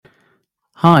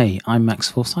Hi, I'm Max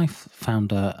Forsyth,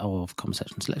 founder of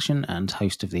Conversation Selection and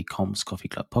host of the Comms Coffee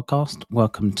Club podcast.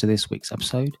 Welcome to this week's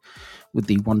episode with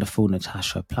the wonderful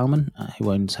Natasha Plowman,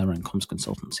 who owns her own comms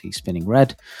consultancy, Spinning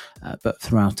Red, but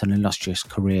throughout an illustrious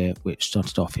career which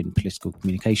started off in political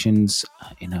communications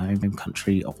in her home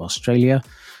country of Australia,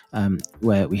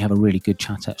 where we have a really good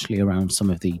chat actually around some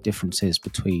of the differences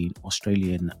between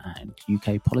Australian and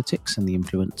UK politics and the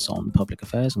influence on public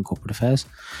affairs and corporate affairs,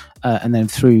 and then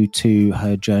through to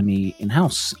her journey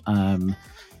in-house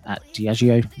at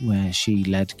Diageo, where she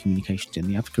led communications in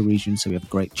the Africa region. So we have a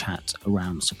great chat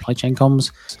around supply chain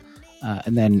comms.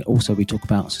 And then also we talk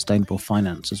about sustainable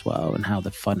finance as well, and how the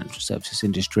financial services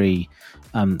industry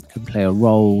can play a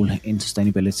role in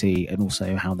sustainability, and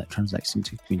also how that translates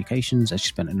into communications, as she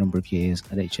spent a number of years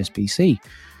at HSBC.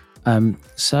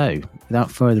 So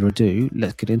without further ado,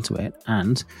 let's get into it.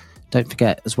 And don't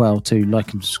forget as well to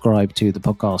like and subscribe to the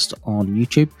podcast on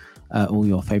YouTube, or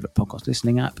your favourite podcast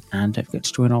listening app. And don't forget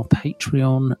to join our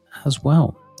Patreon as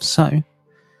well. So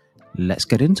let's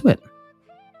get into it.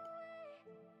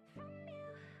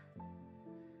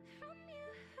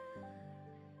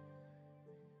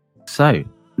 So,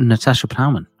 Natasha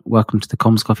Plowman, welcome to the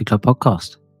Comms Coffee Club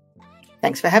podcast.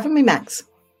 Thanks for having me, Max.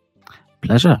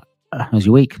 Pleasure. How's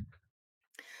your week?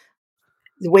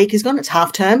 The week is gone. It's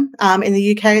half term in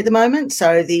the UK at the moment.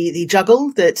 So the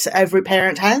juggle that every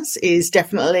parent has is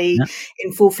definitely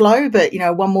in full flow. But,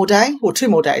 one more day or two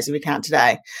more days if we count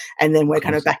today. And then we're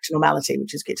kind of back to normality,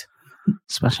 which is good.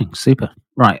 Smashing. Super.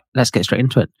 Right. Let's get straight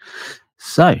into it.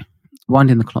 So,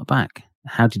 winding the clock back,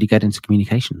 how did you get into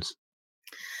communications?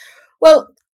 Well,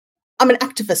 I'm an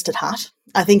activist at heart,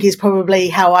 I think, is probably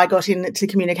how I got into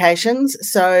communications.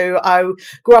 So I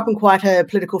grew up in quite a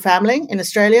political family in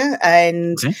Australia,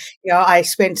 and I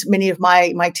spent many of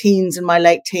my teens and my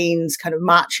late teens kind of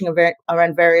marching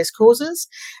around various causes,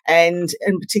 and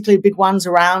particularly big ones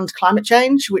around climate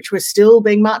change, which were still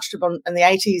being marched upon in the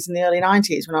 80s and the early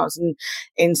 90s when I was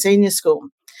in senior school.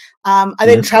 I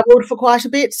then travelled for quite a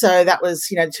bit. So that was,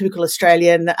 the typical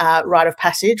Australian rite of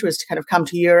passage was to kind of come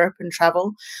to Europe and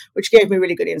travel, which gave me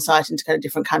really good insight into kind of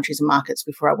different countries and markets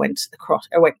before I went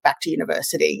back to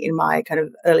university in my kind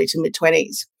of early to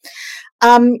mid-20s.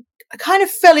 I kind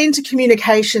of fell into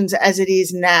communications as it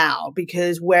is now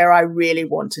because where I really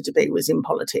wanted to be was in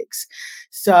politics.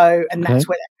 So, and that's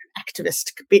where that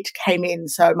activist bit came in.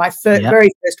 So my very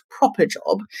first proper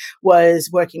job was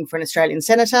working for an Australian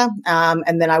senator,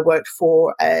 and then I worked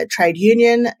for a trade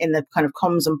union in the kind of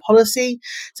comms and policy.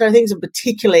 So I think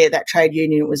particularly at that trade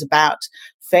union, it was about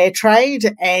fair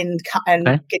trade and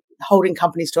holding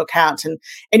companies to account. And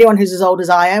anyone who's as old as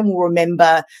I am will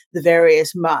remember the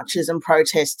various marches and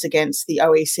protests against the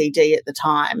OECD at the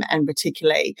time, and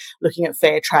particularly looking at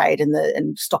fair trade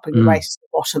and stopping the race to the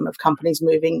bottom of companies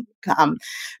moving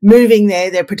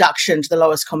their production to the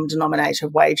lowest common denominator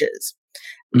of wages.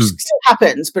 Which still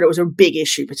happens, but it was a big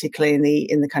issue, particularly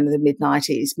in the kind of the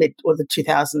mid-90s, or the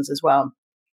 2000s as well.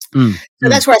 So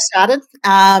that's where I started,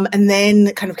 and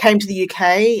then kind of came to the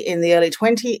UK in the early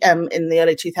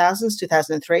 2000s,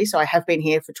 2003. So I have been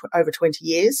here for over 20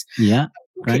 years. Yeah,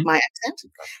 keep my accent,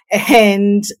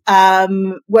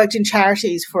 and worked in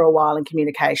charities for a while in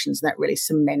communications, and that really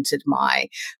cemented my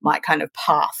kind of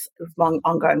path of my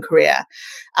ongoing career.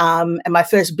 And my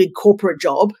first big corporate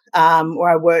job, where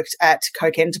I worked at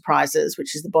Coke Enterprises,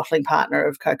 which is the bottling partner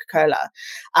of Coca-Cola,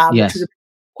 which was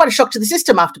quite a shock to the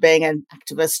system after being an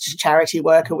activist charity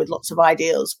worker with lots of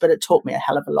ideals, but it taught me a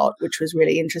hell of a lot, which was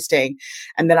really interesting.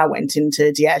 And then I went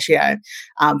into Diageo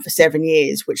for 7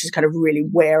 years, which is kind of really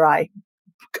where I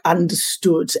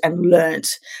understood and learnt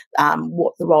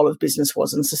what the role of business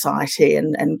was in society,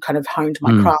 and kind of honed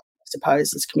my craft, I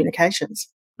suppose, as communications.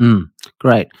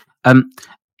 Great. And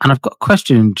I've got a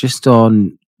question just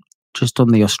on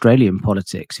the Australian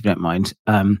politics, if you don't mind.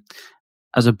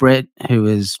 As a Brit who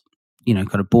is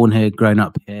kind of born here, grown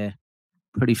up here,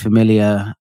 pretty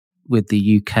familiar with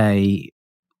the UK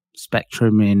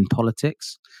spectrum in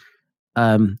politics.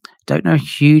 Don't know a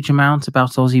huge amount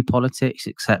about Aussie politics,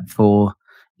 except for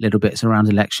little bits around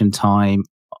election time.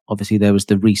 Obviously, there was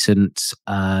the recent,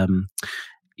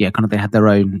 they had their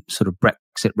own sort of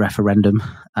Brexit referendum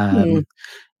on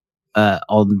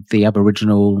the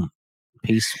Aboriginal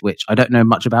piece, which I don't know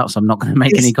much about, so I'm not going to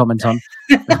make any comment on.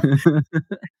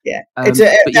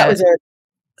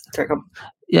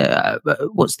 But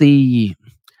what's the?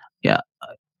 I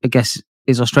guess,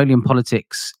 is Australian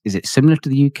politics, is it similar to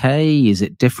the UK? Is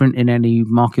it different in any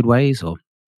marked ways, or?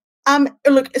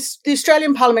 Look, the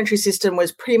Australian parliamentary system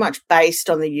was pretty much based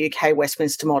on the UK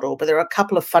Westminster model, but there are a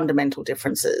couple of fundamental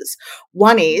differences.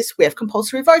 One is we have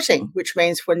compulsory voting, which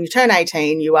means when you turn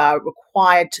 18, you are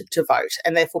required to vote,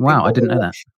 and therefore wow, I didn't know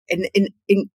that.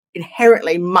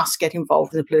 Inherently must get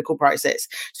involved in the political process,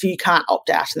 so you can't opt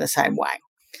out in the same way.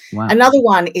 Wow. Another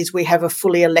one is we have a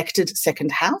fully elected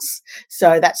second house.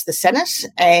 So that's the Senate,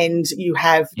 and you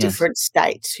have different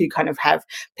states who kind of have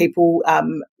people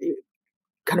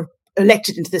kind of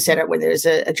elected into the Senate when there is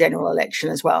a general election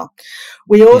as well.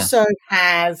 We also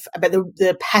have, but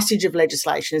the passage of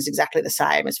legislation is exactly the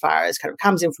same as far as kind of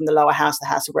comes in from the lower house, the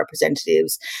House of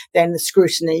Representatives, then the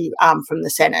scrutiny from the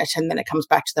Senate, and then it comes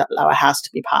back to that lower house to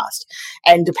be passed.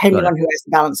 And depending on who has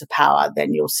the balance of power,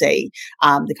 then you'll see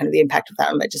the kind of the impact of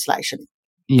that on legislation.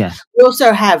 Yes. We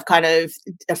also have kind of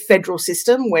a federal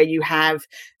system where you have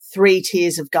 3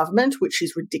 tiers of government, which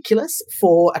is ridiculous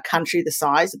for a country the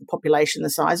size of the population, the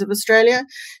size of Australia.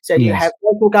 So you have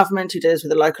local government who deals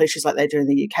with the local issues like they do in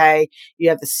the UK. You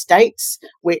have the states,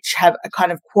 which have a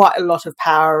kind of quite a lot of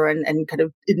power and kind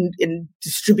of in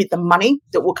distribute the money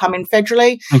that will come in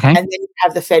federally. Okay. And then you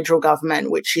have the federal government,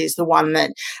 which is the one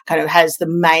that kind of has the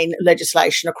main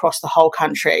legislation across the whole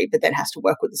country, but then has to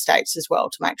work with the states as well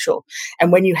to make sure.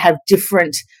 And when you have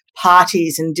different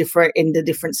parties in the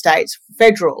different states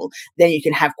federal, then you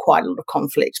can have quite a lot of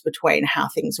conflict between how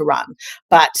things are run.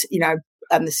 But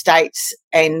and the states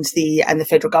and the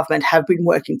federal government have been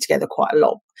working together quite a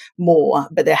lot more,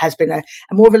 but there has been a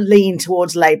more of a lean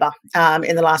towards Labor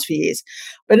in the last few years.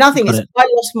 But nothing is, I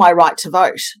lost my right to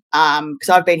vote because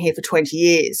I've been here for 20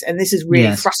 years, and this is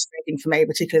really frustrating for me,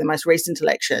 particularly the most recent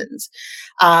elections,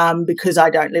 because I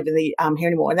don't live in the here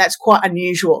anymore, and that's quite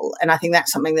unusual. And I think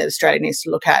that's something that Australia needs to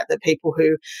look at, that people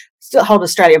who still hold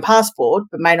Australian passport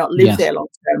but may not live there long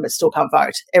term but still can't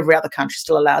vote. Every other country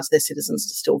still allows their citizens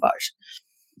to still vote.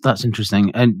 That's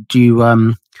interesting. And do you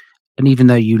and even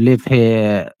though you live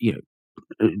here,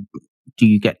 do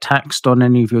you get taxed on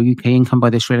any of your UK income by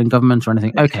the Australian government or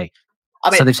anything? Okay.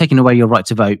 So they've taken away your right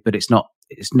to vote, but it's not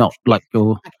like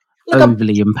you're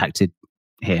overly impacted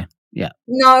here. Yeah.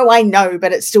 No, I know,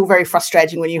 but it's still very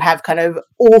frustrating when you have kind of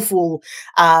awful,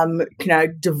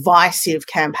 divisive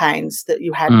campaigns that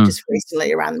you had just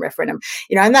recently around the referendum,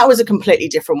 and that was a completely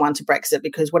different one to Brexit,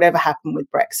 because whatever happened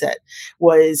with Brexit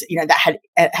was, that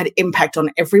had impact on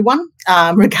everyone,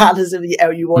 regardless of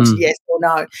you wanted yes or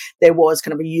no. There was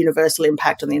kind of a universal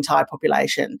impact on the entire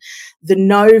population. The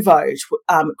no vote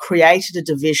created a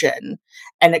division,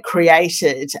 and it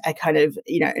created a kind of,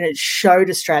 and it showed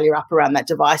Australia up around that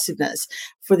divisiveness.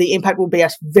 For the impact will be a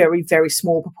very, very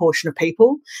small proportion of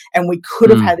people. And we could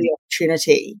have had the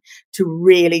opportunity to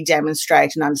really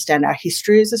demonstrate and understand our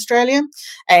history as Australia.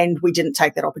 And we didn't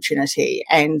take that opportunity.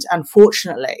 And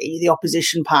unfortunately, the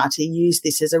opposition party used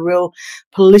this as a real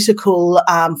political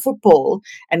football.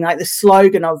 And like the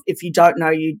slogan of, if you don't know,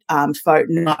 you vote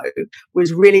no,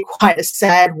 was really quite a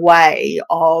sad way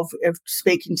of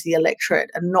speaking to the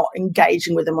electorate and not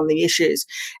engaging with them on the issues.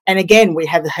 And again, we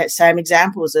have the same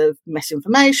examples of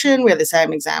misinformation. We have the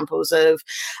same examples of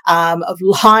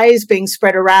lies being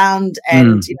spread around,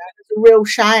 and it's a real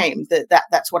shame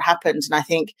that's what happened. And I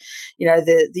think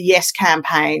the Yes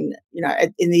campaign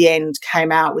in the end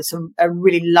came out with some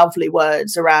really lovely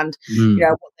words around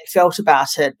what they felt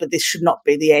about it. But this should not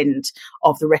be the end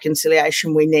of the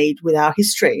reconciliation we need with our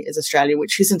history as Australia,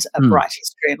 which isn't a bright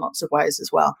history in lots of ways as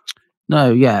well.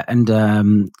 No, yeah, and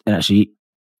actually,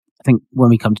 I think when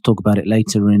we come to talk about it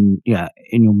later in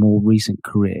your more recent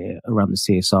career around the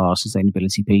CSR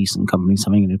sustainability piece and companies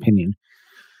having an opinion,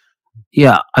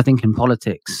 I think in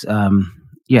politics,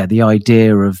 the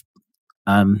idea of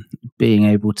being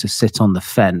able to sit on the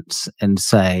fence and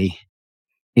say,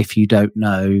 if you don't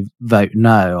know, vote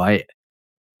no.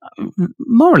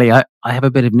 Morally, I have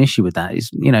a bit of an issue with that. Is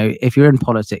if you're in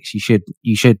politics, you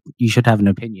should have an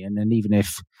opinion, and even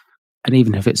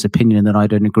if it's opinion that I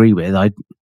don't agree with,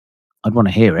 I'd want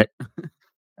to hear it.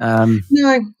 No,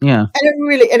 yeah, and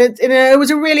it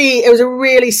was a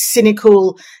really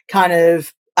cynical kind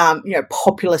of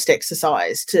populist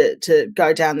exercise to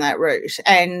go down that route,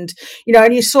 and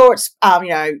and you saw it's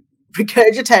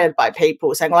regurgitated by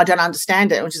people saying, "Well, I don't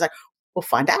understand it," which is like, "Well,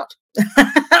 find out,"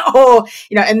 or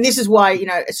and this is why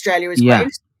Australia is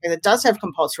great. It does have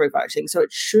compulsory voting, so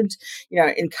it should,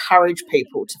 encourage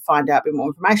people to find out a bit more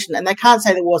information. And they can't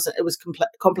say it was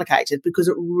complicated, because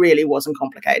it really wasn't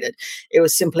complicated. It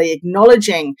was simply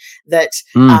acknowledging that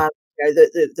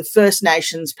the First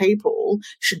Nations people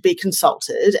should be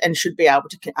consulted and should be able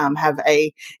to have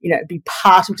be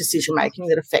part of decision making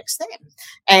that affects them,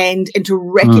 and to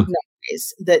recognise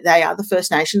is that they are the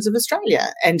First Nations of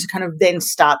Australia, and to kind of then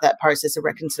start that process of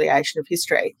reconciliation of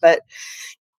history. But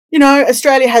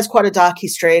Australia has quite a dark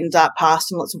history and dark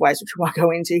past in lots of ways, which we won't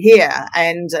go into here.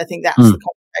 And I think that's the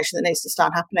conversation that needs to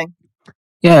start happening.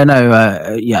 Yeah, no,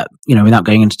 without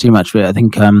going into too much, but I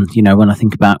think, when I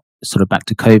think about sort of back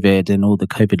to COVID and all the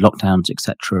COVID lockdowns,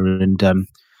 etc., and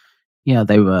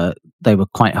they were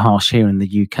quite harsh here in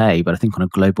the UK, but I think on a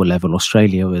global level,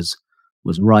 Australia was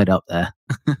right up there.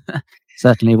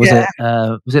 Certainly, was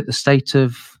it the state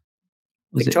of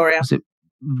Victoria? Was it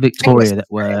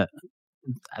Victoria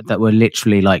that were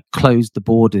literally like closed the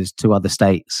borders to other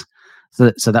states?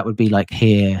 So that would be like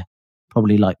here,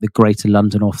 probably like the Greater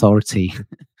London Authority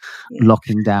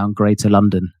locking down Greater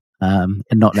London and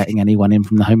not letting anyone in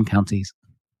from the home counties.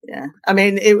 Yeah, I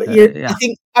mean,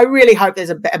 I really hope there's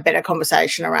a better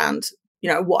conversation around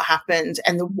what happened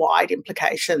and the wide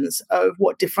implications of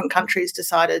what different countries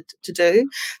decided to do.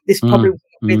 This probably won't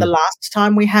be the last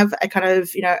time we have a kind of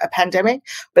a pandemic,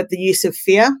 but the use of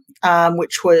fear,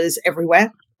 which was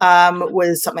everywhere,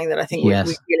 was something that I think we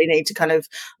really need to kind of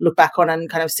look back on and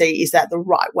kind of see, is that the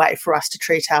right way for us to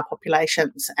treat our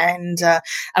populations? And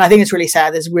I think it's really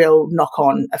sad. There's real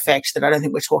knock-on effect that I don't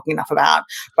think we're talking enough about,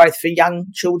 both for young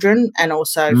children and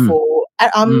also for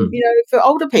for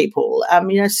older people.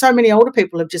 So many older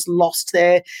people have just lost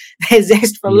their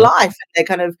zest for life and their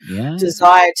kind of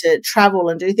desire to travel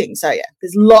and do things. So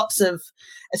there's lots of.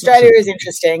 Australia is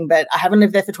interesting, but I haven't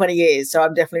lived there for 20 years, so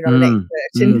I'm definitely not an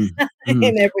expert in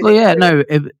everything. Well, yeah, no,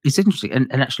 it's interesting,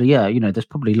 and actually, there's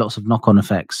probably lots of knock-on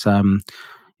effects, even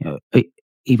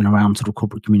around sort of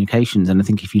corporate communications. And I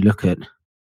think if you look at,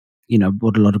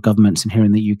 what a lot of governments in here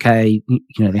in the UK,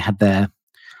 they had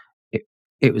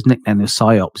it was nicknamed the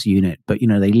PSYOPs unit, but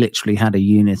they literally had a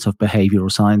unit of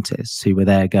behavioural scientists who were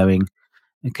there going,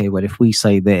 okay, well, if we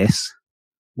say this,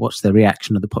 what's the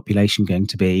reaction of the population going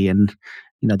to be? And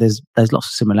there's lots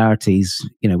of similarities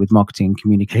with marketing and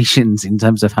communications in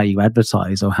terms of how you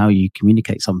advertise or how you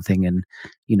communicate something, and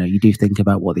you do think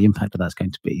about what the impact of that's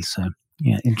going to be. So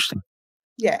interesting.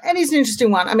 Yeah, and it's an interesting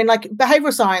one. I mean, like,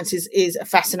 behavioural science is a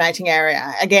fascinating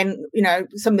area. Again,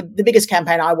 some of the biggest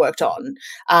campaign I worked on,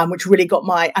 which really got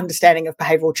my understanding of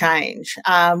behavioural change,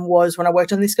 was when I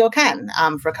worked on This Girl Can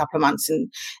for a couple of months in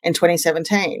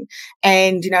 2017.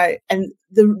 And, and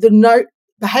the note,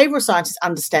 behavioural science is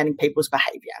understanding people's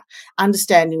behaviour,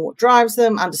 understanding what drives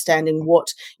them, understanding what,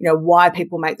 why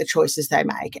people make the choices they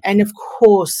make. And of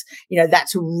course,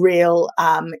 that's a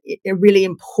really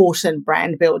important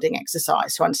brand building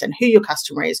exercise to understand who your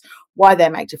customer is, why they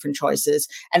make different choices,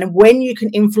 and when you can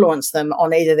influence them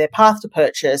on either their path to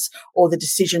purchase or the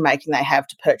decision making they have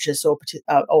to purchase or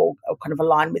kind of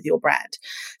align with your brand.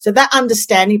 So that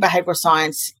understanding behavioural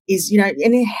science is, an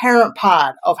inherent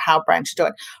part of how brands do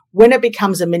it. When it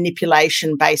becomes a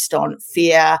manipulation based on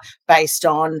fear, based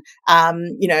on,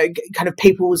 kind of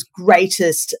people's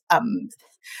greatest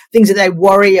things that they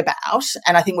worry about.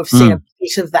 And I think we've seen a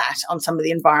bit of that on some of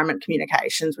the environment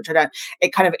communications, which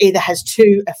it kind of either has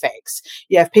two effects.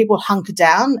 You have people hunker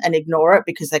down and ignore it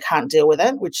because they can't deal with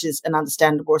it, which is an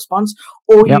understandable response,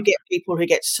 or you get people who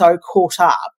get so caught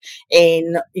up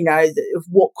in,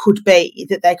 what could be,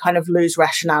 that they kind of lose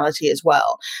rationality as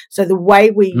well. So the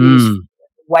way we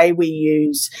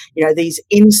use these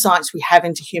insights we have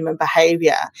into human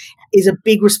behavior is a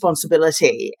big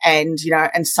responsibility, and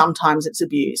sometimes it's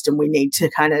abused, and we need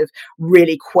to kind of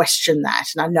really question that.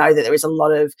 And I know that there is a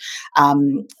lot of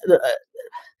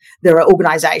there are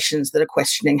organizations that are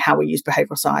questioning how we use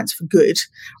behavioral science for good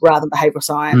rather than behavioral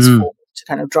science to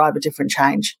kind of drive a different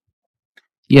change.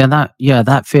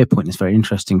 That fear point is very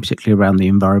interesting, particularly around the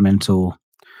environmental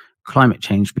climate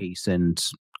change piece and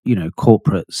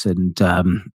corporates and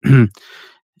and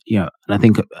I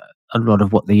think a lot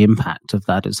of what the impact of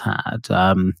that has had.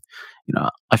 I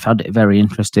found it very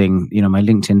interesting. My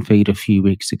LinkedIn feed a few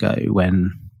weeks ago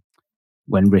when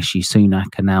Rishi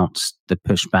Sunak announced the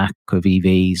pushback of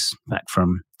EVs back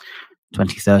from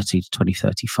 2030 to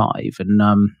 2035, and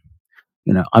I'm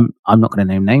not going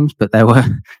to name names, but there were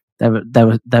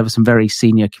some very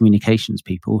senior communications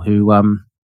people who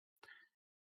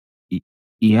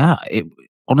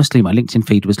honestly, my LinkedIn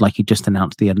feed was like he just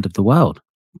announced the end of the world.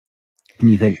 And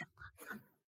you think,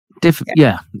 that's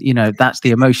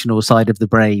the emotional side of the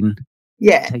brain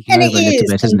taking over a little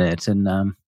bit, isn't it? And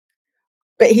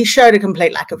but he showed a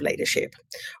complete lack of leadership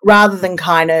rather than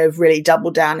kind of really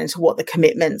double down into what the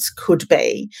commitments could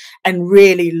be and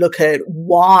really look at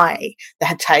why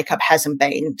the take-up hasn't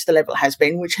been to the level it has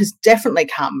been, which has definitely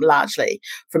come largely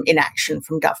from inaction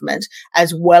from government,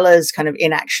 as well as kind of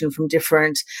inaction from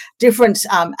different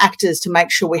actors to make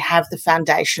sure we have the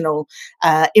foundational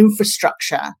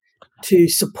infrastructure to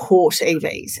support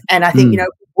EVs. And I think,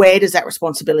 where does that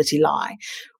responsibility lie?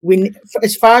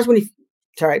 As far as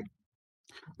sorry.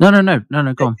 No,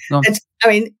 go on. I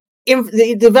mean,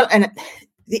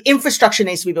 the infrastructure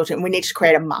needs to be built in. We need to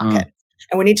create a market.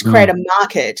 And we need to create a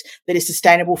market that is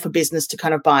sustainable for business to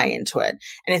kind of buy into it.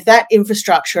 And if that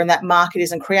infrastructure and that market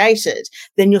isn't created,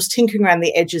 then you're tinkering around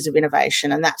the edges of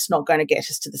innovation, and that's not going to get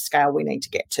us to the scale we need to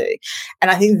get to.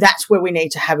 And I think that's where we need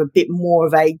to have a bit more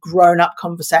of a grown-up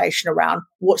conversation around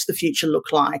what's the future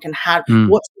look like and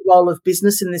what's the role of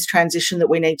business in this transition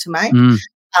that we need to make.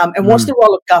 And what's the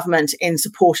role of government in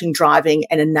supporting, driving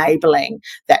and enabling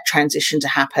that transition to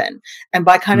happen? And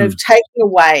by kind of taking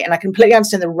away, and I completely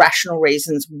understand the rational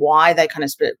reasons why they kind of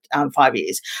split 5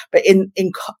 years, but in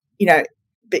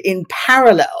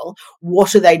parallel,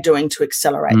 what are they doing to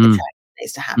accelerate the change that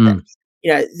needs to happen?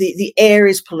 The air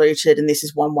is polluted, and this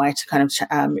is one way to kind of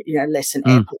lessen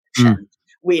air pollution.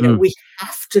 We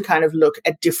have to kind of look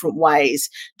at different ways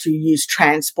to use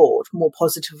transport more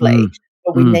positively.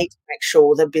 But we need to make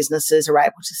sure that businesses are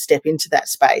able to step into that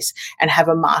space and have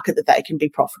a market that they can be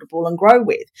profitable and grow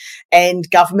with. And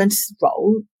government's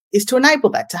role is to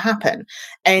enable that to happen.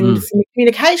 And from a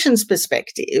communications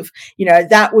perspective,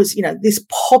 that was, this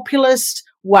populist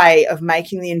way of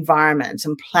making the environment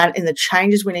and the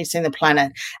changes we need to see in the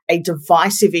planet a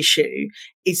divisive issue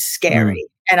is scary.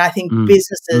 And I think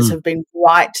businesses have been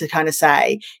right to kind of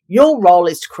say, your role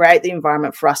is to create the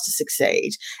environment for us to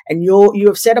succeed. And you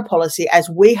have set a policy, as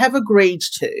we have agreed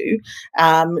to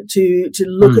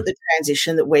look at the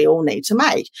transition that we all need to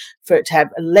make for it to have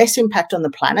less impact on the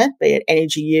planet, be it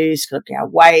energy use, looking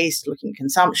at waste, looking at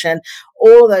consumption.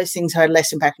 All of those things have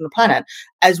less impact on the planet,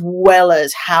 as well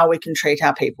as how we can treat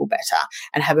our people better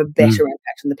and have a better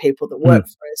impact on the people that work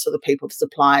for us or the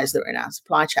suppliers that are in our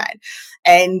supply chain.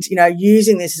 And,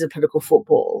 using this as a political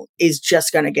football is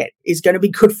going to be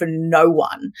good for no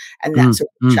one. And that's a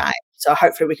shame. So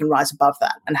hopefully we can rise above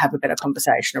that and have a better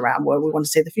conversation around where we want to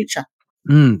see the future.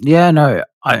 Yeah, no,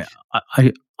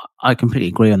 I completely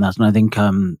agree on that. And I think,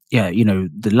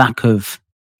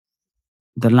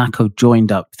 the lack of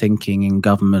joined up thinking in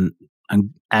government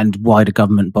and wider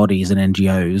government bodies and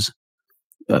NGOs,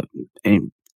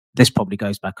 this probably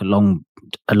goes back a long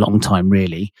time,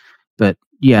 really. But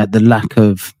yeah, the lack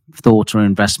of thought or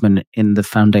investment in the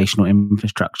foundational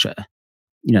infrastructure.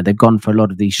 They've gone for a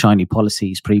lot of these shiny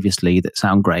policies previously that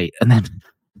sound great, and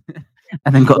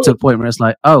then got to a point where it's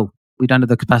like, oh, we don't have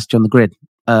the capacity on the grid.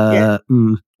 So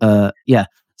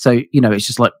it's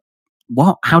just like,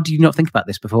 what? How do you not think about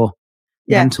this before?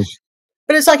 Yeah. Mental.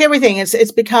 But it's like everything.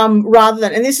 It's become, rather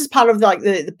than, and this is part of like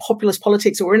the populist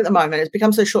politics that we're in at the moment, it's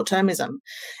become so short-termism.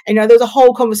 And, there was a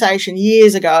whole conversation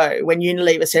years ago when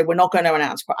Unilever said, we're not going to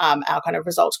announce our kind of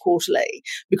results quarterly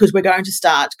because we're going to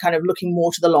start kind of looking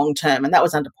more to the long term. And that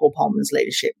was under Paul Polman's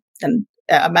leadership. And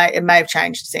it may have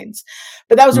changed since.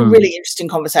 But that was a really interesting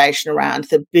conversation around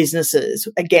the businesses,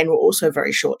 again, were also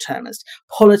very short-termist.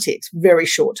 Politics, very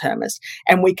short-termist.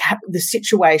 And the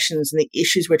situations and the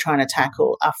issues we're trying to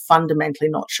tackle are fundamentally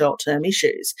not short-term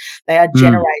issues. They are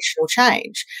generational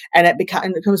change. And it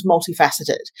becomes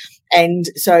multifaceted. And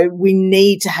so we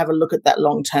need to have a look at that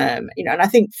long-term. And I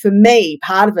think for me,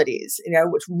 part of it is,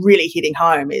 what's really hitting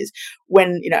home is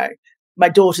when, my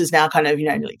daughter's now kind of,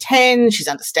 nearly 10. She's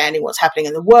understanding what's happening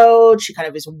in the world. She kind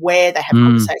of is aware. They have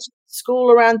conversations at school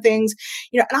around things,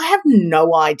 and I have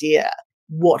no idea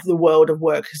what the world of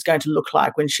work is going to look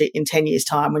like in 10 years'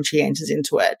 time when she enters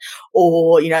into it,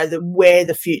 or, where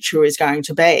the future is going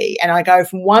to be. And I go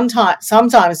from one time,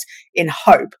 sometimes in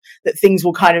hope that things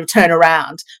will kind of turn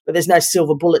around, but there's no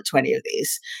silver bullet to any of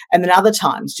this. And then other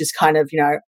times just kind of,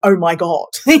 oh my God,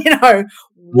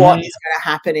 what is going to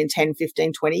happen in 10,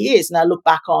 15, 20 years? And I look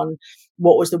back on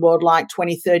what was the world like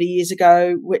 20, 30 years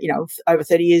ago, over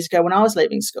 30 years ago when I was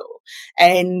leaving school.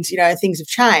 And, things have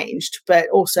changed, but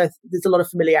also there's a lot of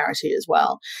familiarity as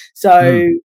well. So,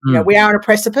 we are on a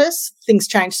precipice. Things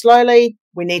change slowly.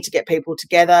 We need to get people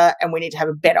together and we need to have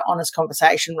a better, honest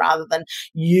conversation rather than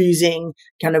using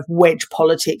kind of wedge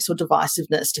politics or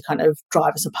divisiveness to kind of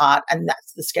drive us apart. And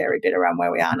that's the scary bit around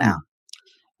where we are now.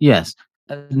 Yes.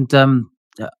 And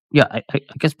I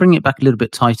guess bringing it back a little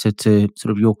bit tighter to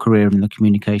sort of your career in the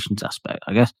communications aspect,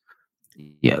 I guess,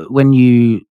 when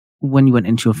you went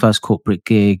into your first corporate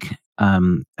gig,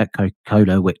 at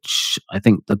Coca-Cola, which I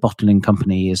think the bottling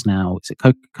company is now, is it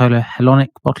Coca-Cola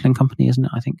Hellenic Bottling Company, isn't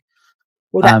it? I think.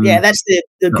 Well, that's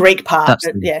the Greek part. That's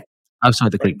but yeah. Oh,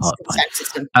 sorry, the Greek part. It's the same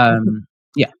system.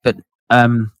 Yeah, but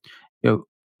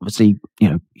obviously,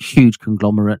 huge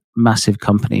conglomerate, massive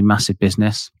company, massive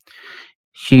business,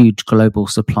 huge global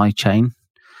supply chain.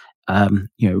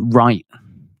 Right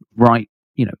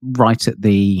at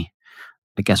the,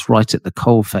 I guess, right at the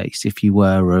coal face, if you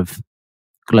were, of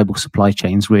global supply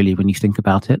chains, really, when you think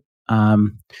about it. Talk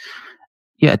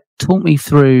me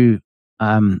through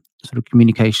sort of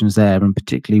communications there, and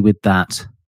particularly with that,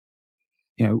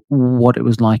 what it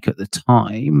was like at the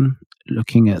time,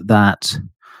 looking at that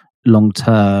long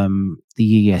term,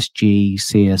 the ESG,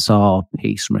 CSR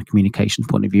piece from a communications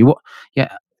point of view.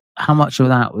 How much of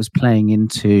that was playing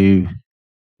into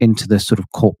the sort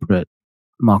of corporate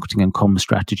marketing and comms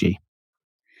strategy?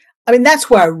 I mean, that's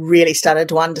where I really started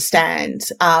to understand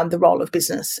the role of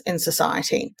business in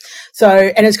society. So,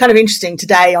 and it's kind of interesting.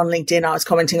 Today on LinkedIn, I was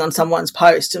commenting on someone's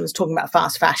post and was talking about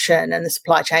fast fashion and the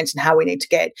supply chains and how we need to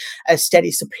get a steady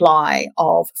supply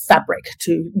of fabric,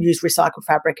 to use recycled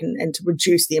fabric and to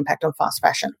reduce the impact on fast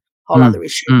fashion. Whole other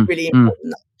issue, really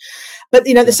important. But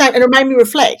the same, and it made me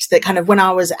reflect that kind of when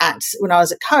I was at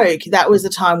Coke, that was the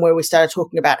time where we started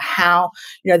talking about how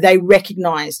they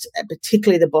recognised,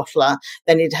 particularly the bottler,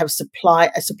 they needed to have a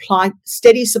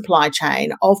steady supply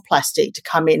chain of plastic to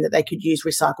come in that they could use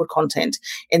recycled content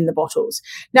in the bottles.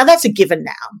 Now that's a given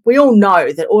now. We all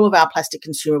know that all of our plastic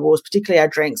consumables, particularly our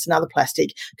drinks and other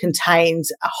plastic,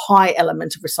 contains a high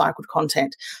element of recycled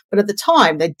content. But at the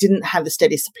time, they didn't have the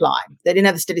steady supply. They didn't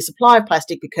have the steady supply of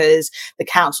plastic because the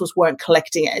councils weren't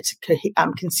collecting it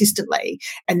consistently,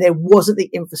 and there wasn't the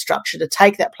infrastructure to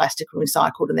take that plastic and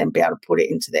recycled and then be able to put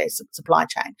it into their supply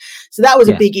chain. So that was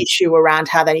a big issue around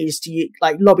how they used to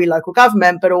lobby local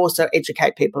government, but also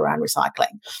educate people around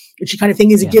recycling, which you kind of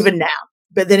think is a given now.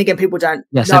 But then again, people don't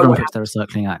know. Everyone puts their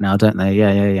recycling out now, don't they?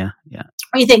 Yeah.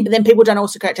 You think, but then people don't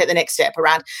also take the next step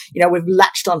around, we've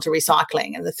latched onto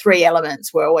recycling, and the three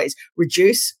elements were always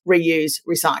reduce, reuse,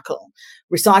 recycle.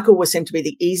 Recycle was seemed to be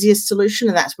the easiest solution,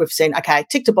 and that's we've seen, okay,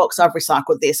 tick the box, I've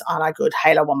recycled this, aren't I good?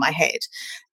 Halo on my head.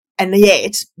 And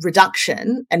yet,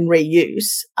 reduction and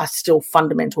reuse are still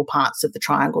fundamental parts of the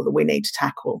triangle that we need to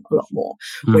tackle a lot more.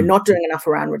 We're not doing enough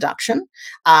around reduction.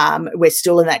 We're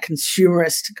still in that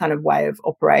consumerist kind of way of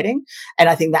operating. And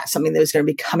I think that's something that is going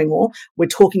to be coming more. We're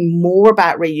talking more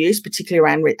about reuse,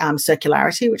 particularly around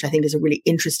circularity, which I think is a really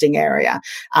interesting area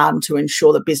to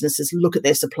ensure that businesses look at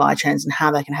their supply chains and how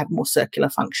they can have more circular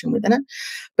function within it.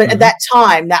 But at that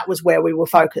time, that was where we were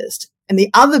focused. And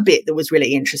the other bit that was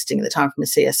really interesting at the time from a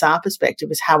CSR perspective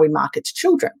was how we market to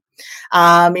children.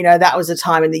 That was a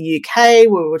time in the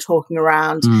UK where we were talking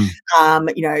around,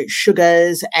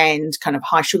 sugars and kind of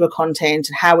high sugar content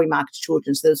and how we market to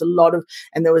children. So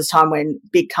there was a time when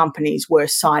big companies were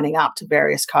signing up to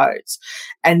various codes.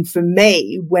 And for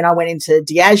me, when I went into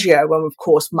Diageo, when of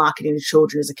course marketing to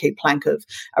children is a key plank of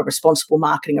a responsible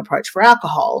marketing approach for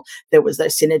alcohol, there was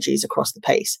those synergies across the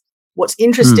piece. What's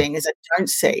interesting is I don't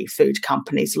see food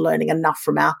companies learning enough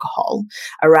from alcohol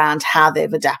around how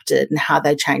they've adapted and how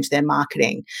they change their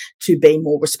marketing to be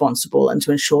more responsible and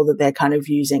to ensure that they're kind of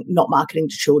not marketing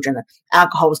to children.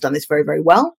 Alcohol has done this very, very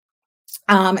well.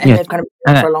 They've kind of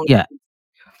been for a long time.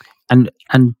 And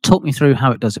talk me through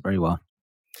how it does it very well.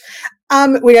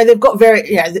 They've got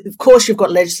of course, you've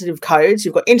got legislative codes,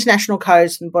 you've got international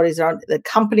codes and bodies around the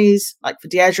companies. Like for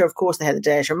Diageo, of course, they had the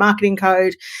Diageo marketing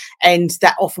code, and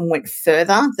that often went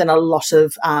further than a lot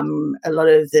of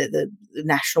the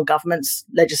national government's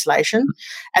legislation,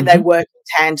 and they work in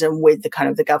tandem with the kind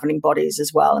of the governing bodies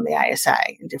as well, and the ASA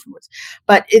in different ways.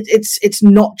 But it's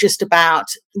not just about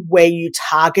where you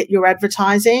target your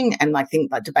advertising and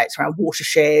debates around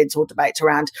watersheds or debates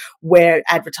around where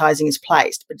advertising is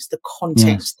placed, but it's the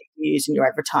content that you use in your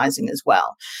advertising as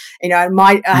well.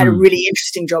 I had a really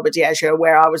interesting job at Diageo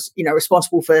where I was,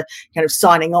 responsible for kind of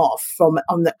signing off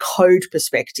on the code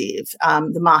perspective,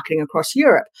 the marketing across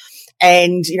Europe.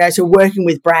 And, so working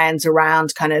with brands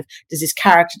around kind of, does this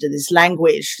character, do this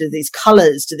language, do these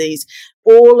colours,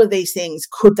 all of these things,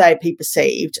 could they be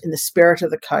perceived in the spirit of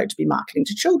the code to be marketing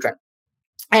to children?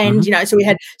 And, so we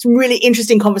had some really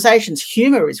interesting conversations.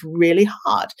 Humor is really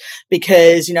hard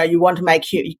because, you want to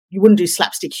make, you wouldn't do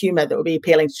slapstick humor that would be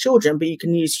appealing to children, but you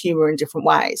can use humor in different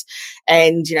ways.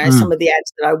 And, some of the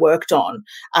ads that I worked on,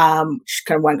 which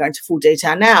kind of won't go into full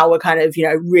detail now, were kind of,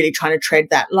 really trying to tread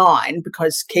that line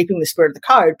because keeping the spirit of the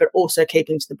code, but also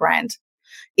keeping to the brand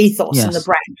ethos and the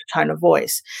brand tone of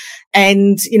voice.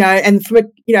 And, and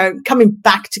from, coming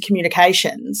back to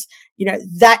communications,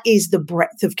 that is the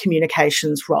breadth of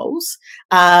communications roles.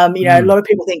 A lot of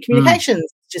people think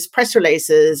communications just press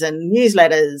releases and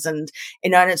newsletters, and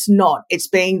it's not. It's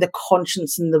being the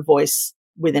conscience and the voice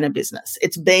within a business.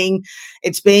 It's being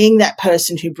that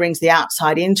person who brings the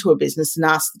outside into a business and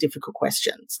asks the difficult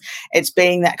questions. It's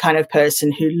being that kind of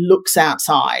person who looks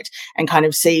outside and kind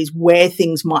of sees where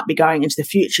things might be going into the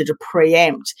future to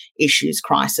preempt issues,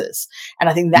 crisis. And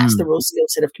I think that's the real skill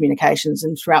set of communications.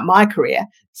 And throughout my career,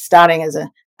 starting as an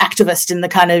activist in the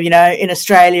kind of, in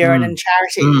Australia and in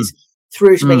charities,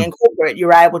 through to being in corporate,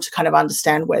 you're able to kind of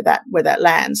understand where that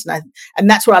lands. And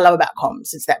that's what I love about comms.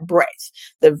 It's that breadth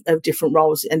of different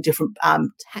roles and different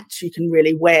hats you can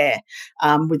really wear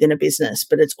within a business.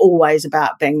 But it's always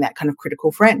about being that kind of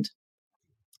critical friend.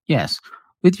 Yes.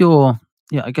 With your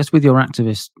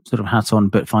activist sort of hat on,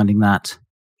 but finding that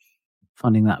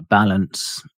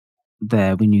balance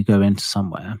there when you go into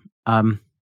somewhere. How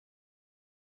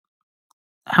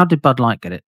did Bud Light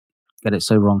get it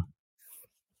so wrong?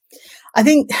 I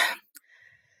think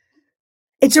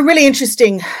it's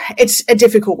it's a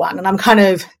difficult one, and I'm kind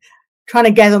of trying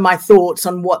to gather my thoughts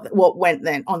on what went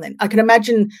on then. I can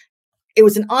imagine it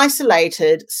was an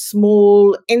isolated,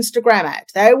 small Instagram ad.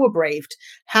 They were briefed,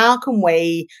 how can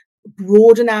we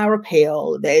broaden our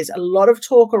appeal? There's a lot of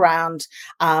talk around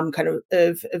kind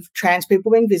of trans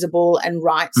people being visible and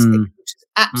rights, which is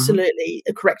absolutely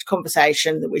a correct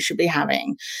conversation that we should be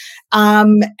having.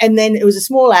 And then it was a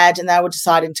small ad, and they were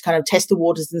deciding to kind of test the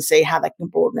waters and see how they can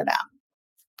broaden it out.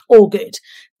 All good.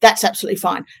 That's absolutely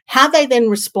fine. How they then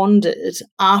responded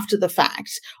after the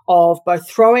fact of both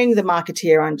throwing the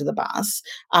marketeer under the bus,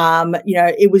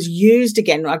 it was used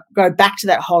again. I go back to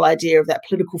that whole idea of that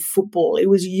political football. It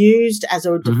was used as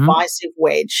a divisive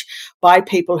wedge by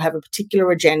people who have a particular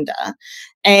agenda.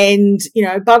 And,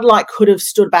 Bud Light could have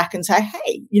stood back and say,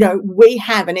 hey, we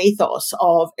have an ethos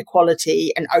of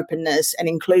equality and openness and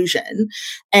inclusion.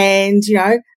 And,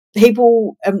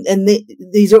 people,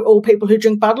 these are all people who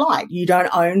drink Bud Light. You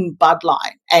don't own Bud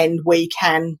Light, and we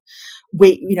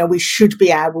should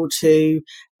be able to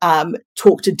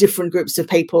talk to different groups of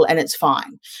people, and it's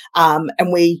fine.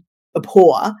 And we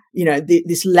abhor,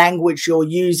 this language you're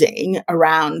using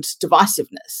around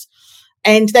divisiveness.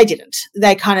 And they didn't.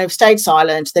 They kind of stayed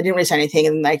silent. They didn't really say anything,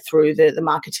 and they threw the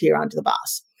marketeer under the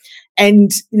bus.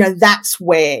 And that's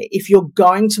where, if you're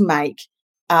going to make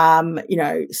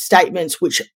statements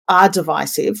which are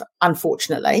divisive,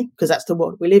 unfortunately, because that's the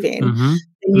world we live in,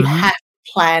 then you have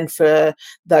to plan for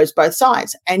those both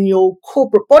sides. And your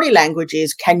corporate body language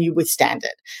is, can you withstand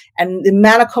it? And the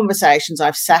amount of conversations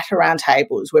I've sat around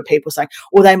tables where people say,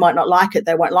 well, they might not like it,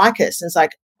 they won't like us. And it's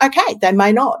like, okay, they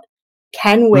may not.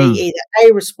 Can we either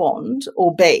A, respond,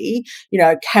 or B,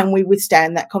 can we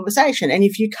withstand that conversation? And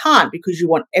if you can't because you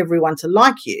want everyone to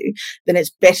like you, then it's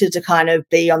better to kind of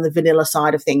be on the vanilla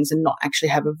side of things and not actually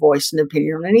have a voice and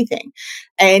opinion on anything.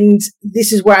 And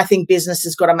this is where I think business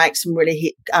has got to make some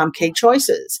really key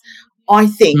choices. I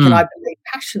think, and I believe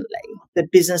passionately,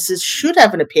 that businesses should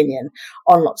have an opinion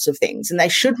on lots of things, and they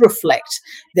should reflect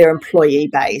their employee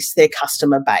base, their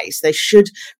customer base. They should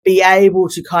be able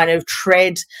to kind of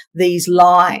tread these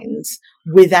lines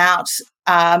without,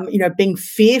 being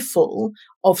fearful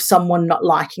of someone not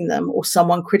liking them or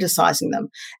someone criticizing them.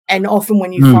 And often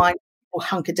when you find people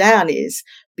hunker down is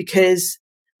because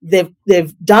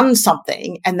they've done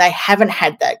something and they haven't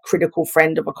had that critical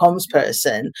friend of a comms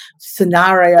person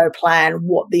scenario plan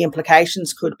what the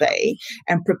implications could be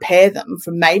and prepare them for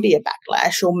maybe a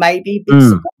backlash or maybe big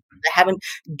support. They haven't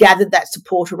gathered that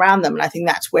support around them. And I think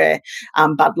that's where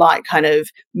Bud Light kind of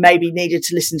maybe needed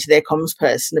to listen to their comms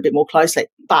person a bit more closely.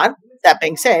 But that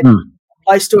being said,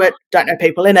 close to it, don't know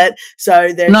people in it.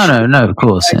 So there's no, of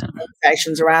course,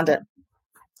 conversations around it.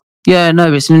 Yeah,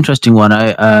 no, it's an interesting one.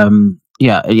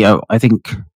 I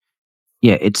think,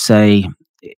 it's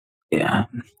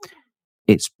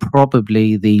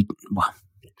probably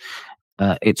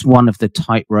it's one of the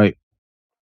tightrope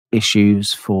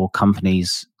issues for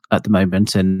companies at the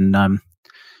moment. And, I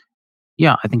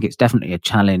think it's definitely a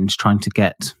challenge trying to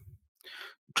get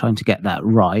that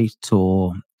right,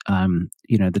 or,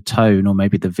 the tone or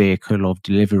maybe the vehicle of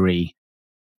delivery,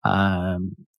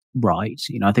 right.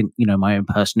 I think, my own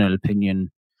personal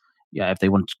opinion, if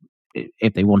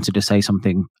they wanted to say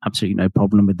something, absolutely no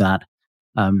problem with that.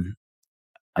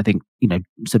 I think,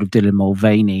 sort of Dylan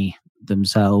Mulvaney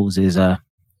themselves is a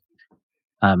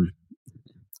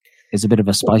bit of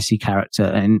a spicy character,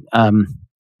 and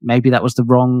maybe that was the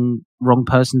wrong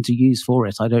person to use for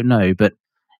it. I don't know, but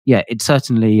it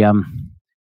certainly didn't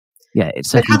get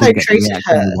the reaction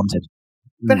they wanted.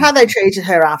 But how they treated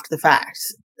her after the fact,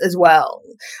 as well.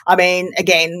 I mean,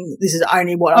 again, this is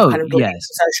only what I've kind of gleaned from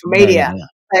social media. Yeah.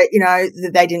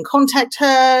 That they didn't contact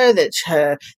her,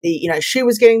 she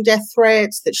was getting death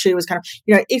threats, that she was kind of,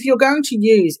 if you're going to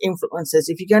use influencers,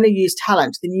 if you're going to use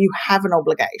talent, then you have an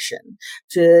obligation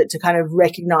to kind of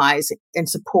recognize and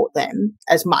support them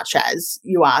as much as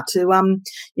you are to,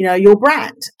 your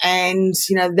brand. And,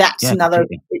 that's another,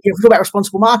 completely. if you talk about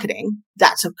responsible marketing,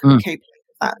 that's a key point of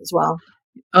that as well.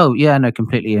 Oh, yeah, no,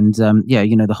 completely. And,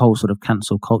 the whole sort of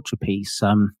cancel culture piece,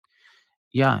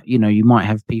 you might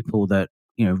have people that,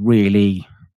 really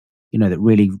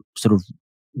sort of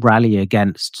rally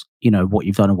against, what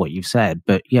you've done and what you've said.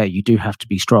 But yeah, you do have to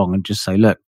be strong and just say,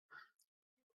 look,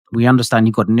 we understand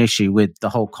you've got an issue with the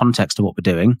whole context of what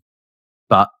we're doing,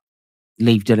 but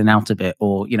leave Dylan out of it,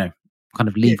 or, kind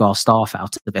of leave our staff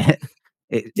out of it.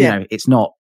 It's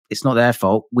not their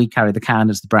fault. We carry the can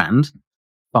as the brand.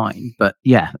 Fine. But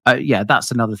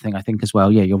that's another thing I think as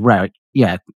well. Yeah, you're right.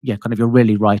 Yeah. Kind of, you're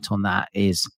really right on that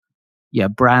is,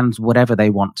 brands, whatever they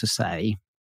want to say,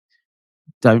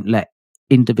 don't let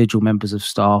individual members of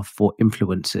staff or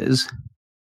influencers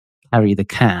carry the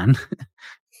can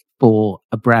for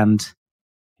a brand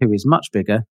who is much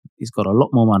bigger, he's got a lot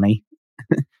more money,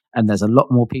 and there's a lot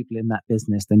more people in that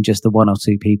business than just the one or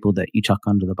two people that you chuck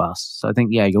under the bus. So I think,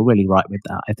 you're really right with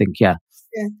that. I think,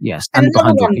 standing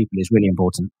behind your people is really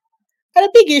important. And a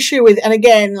big issue with, and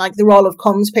again, like the role of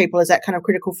comms people as that kind of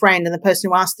critical friend and the person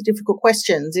who asks the difficult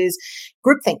questions, is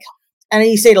groupthink. And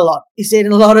you see it a lot. You see it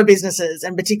in a lot of businesses,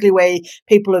 and particularly where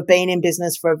people have been in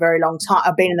business for a very long time,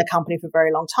 have been in the company for a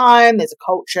very long time. There's a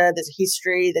culture, there's a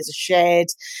history, there's a shared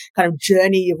kind of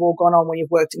journey you've all gone on when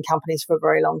you've worked in companies for a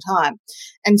very long time.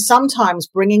 And sometimes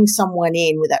bringing someone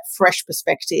in with that fresh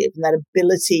perspective and that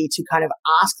ability to kind of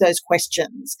ask those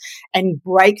questions and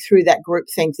break through that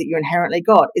groupthink that you inherently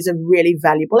got is a really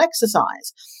valuable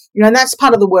exercise. And that's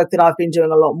part of the work that I've been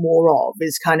doing a lot more of,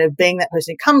 is kind of being that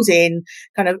person who comes in,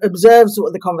 kind of observes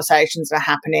what the conversations that are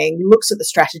happening, looks at the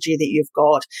strategy that you've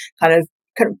got, kind of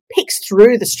picks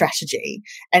through the strategy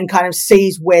and kind of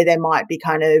sees where there might be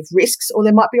kind of risks, or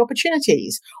there might be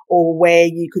opportunities, or where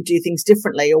you could do things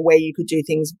differently, or where you could do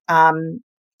things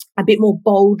a bit more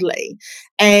boldly.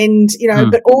 And,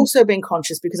 but also being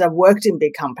conscious, because I've worked in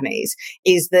big companies,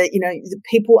 is that,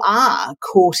 people are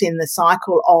caught in the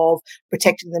cycle of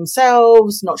protecting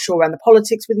themselves, not sure around the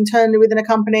politics internally within a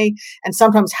company. And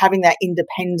sometimes having that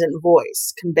independent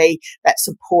voice can be that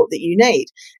support that you need.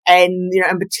 And,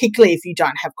 and particularly if you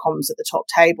don't have comms at the top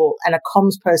table, and a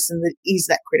comms person that is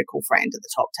that critical friend at the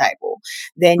top table,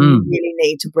 then you really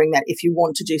need to bring that, if you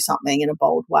want to do something in a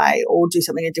bold way, or do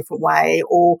something a different way,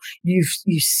 or you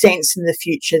sense in the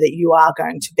future that you are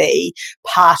going to be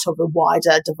part of a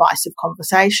wider divisive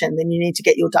conversation, then you need to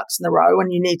get your ducks in a row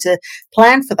and you need to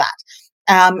plan for that.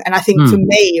 And I think for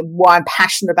me, why I'm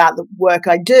passionate about the work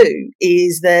I do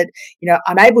is that,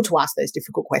 I'm able to ask those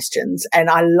difficult questions, and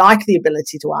I like the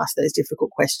ability to ask those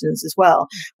difficult questions as well,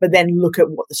 but then look at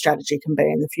what the strategy can be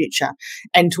in the future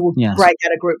and to break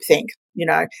out of groupthink,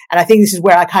 and I think this is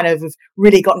where I kind of have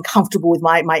really gotten comfortable with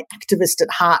my activist at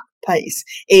heart piece,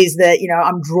 is that,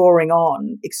 I'm drawing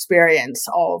on experience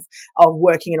of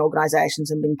working in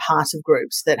organizations and being part of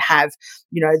groups that have,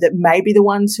 that may be the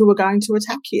ones who are going to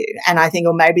attack you. And I think,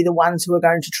 or maybe the ones who are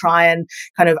going to try and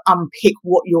kind of unpick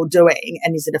what you're doing,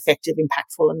 and is it effective,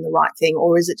 impactful, and the right thing,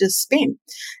 or is it just spin?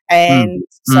 And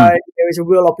so there is a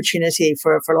real opportunity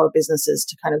for a lot of businesses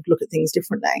to kind of look at things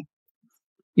differently.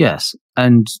 Yes.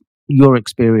 And your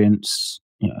experience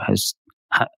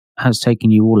has taken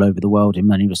you all over the world in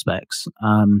many respects.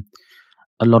 A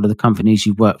lot of the companies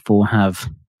you work for have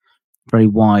very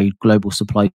wide global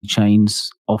supply chains,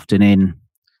 often in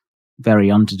very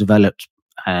underdeveloped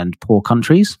and poor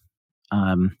countries.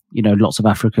 Lots of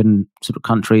African sort of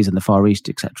countries in the Far East,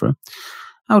 etc.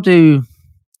 How do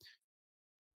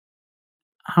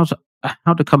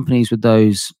companies with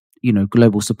those,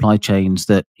 global supply chains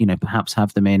that, perhaps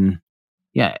have them in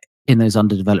those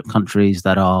underdeveloped countries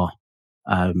that are,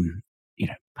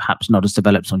 perhaps not as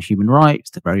developed on human rights,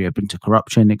 they're very open to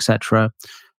corruption, etc.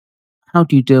 How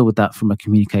do you deal with that from a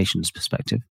communications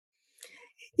perspective?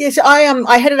 Yes,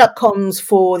 I headed up comms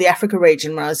for the Africa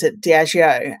region when I was at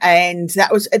Diageo, and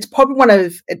it's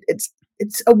probably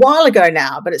it's a while ago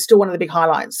now, but it's still one of the big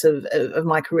highlights of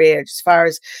my career, as far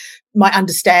as my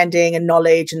understanding and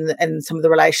knowledge and some of the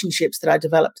relationships that I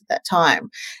developed at that time.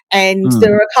 And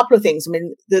there are a couple of things. I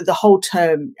mean, the whole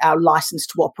term, our license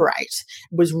to operate,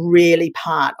 was really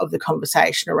part of the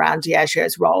conversation around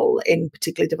Diageo's role in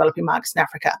particularly developing markets in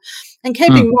Africa. And keep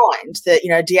in mind that,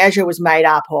 Diageo was made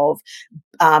up of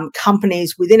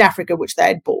companies within Africa which they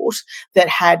had bought that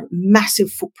had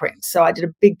massive footprints. So I did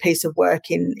a big piece of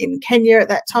work in Kenya at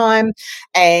that time,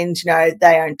 and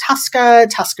they own Tusker.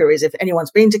 Tusker is, if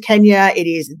anyone's been to Kenya, it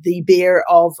is the beer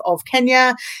of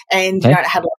Kenya, and it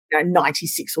had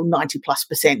 96 or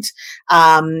 90+%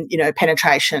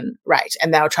 penetration rate,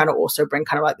 and they were trying to also bring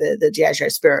kind of like the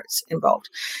Diageo spirits involved,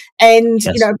 and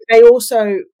they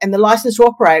also, and the license to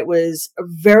operate was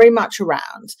very much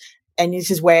around, and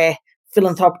this is where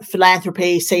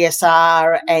philanthropy,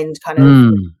 CSR, and kind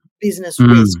of business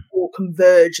risk all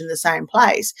converge in the same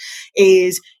place,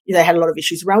 is they had a lot of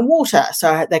issues around water.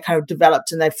 So they kind of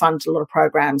developed and they funded a lot of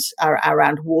programs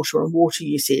around water and water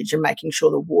usage and making sure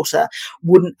that water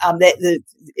wouldn't,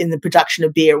 in the production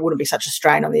of beer, it wouldn't be such a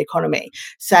strain on the economy.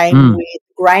 Same with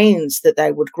grains that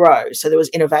they would grow. So there was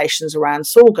innovations around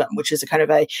sorghum, which is a kind of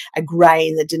a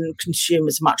grain that didn't consume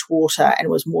as much water and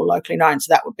was more locally known.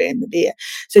 So that would be in the beer.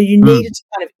 So you needed to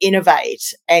kind of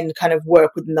innovate and kind of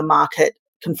work within the market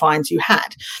confines you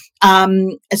had.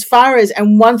 As far as,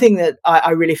 and one thing that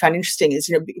I really found interesting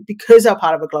is, because they're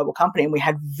part of a global company and we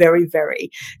had very,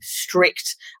 very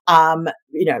strict,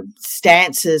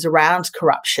 stances around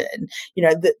corruption,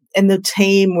 and the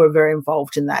team were very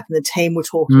involved in that, and the team were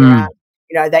talking around,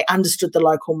 they understood the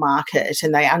local market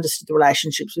and they understood the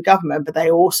relationships with government, but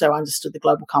they also understood the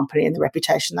global company and the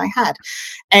reputation they had.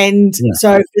 And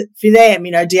so for them,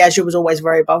 Diageo was always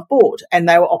very above board, and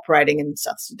they were operating in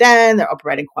South Sudan. They're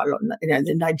operating quite a lot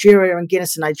in Nigeria, and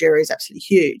Guinness in Nigeria is absolutely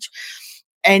huge.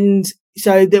 And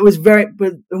so there was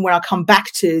and when I come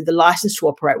back to the license to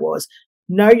operate was,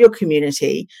 know your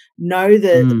community, know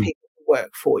the people who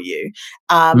work for you,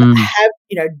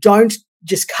 don't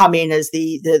just come in as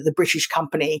the British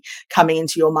company coming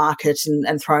into your market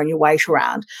and throwing your weight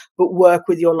around, but work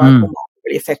with your local market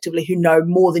really effectively, who know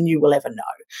more than you will ever know,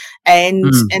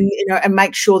 and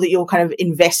make sure that you're kind of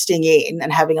investing in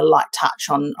and having a light touch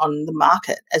on the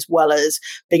market, as well as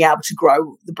being able to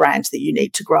grow the brands that you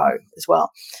need to grow as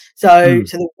well. So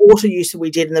the water use that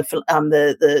we did in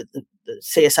the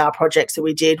CSR projects that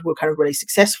we did were kind of really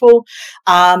successful,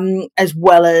 as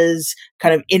well as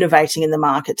kind of innovating in the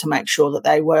market to make sure that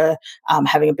they were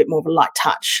having a bit more of a light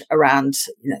touch around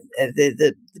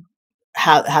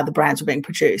how the brands were being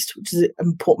produced, which is an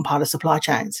important part of supply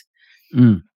chains.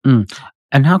 And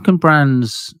how can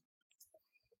brands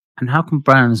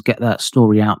get that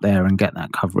story out there and get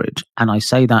that coverage? And I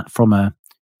say that from a,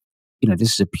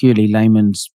 this is a purely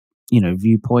layman's,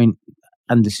 viewpoint.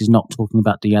 And this is not talking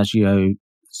about Diageo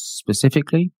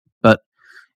specifically, but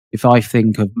if I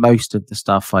think of most of the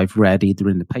stuff I've read, either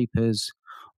in the papers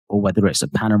or whether it's a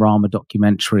Panorama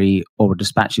documentary or a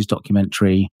Dispatches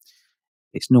documentary,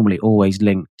 it's normally always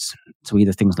linked to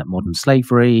either things like modern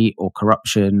slavery or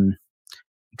corruption,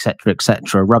 et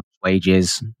cetera, rubbish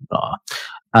wages, blah.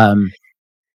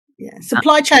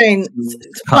 Supply chains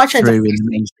through in the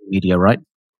mainstream media, right?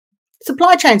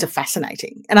 Supply chains are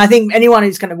fascinating. And I think anyone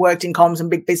who's kind of worked in comms and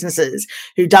big businesses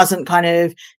who doesn't kind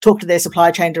of talk to their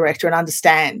supply chain director and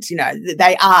understand,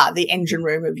 they are the engine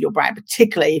room of your brand,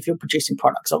 particularly if you're producing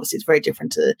products. Obviously, it's very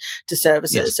different to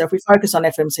services. Yes. So if we focus on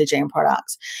FMCG and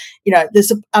products,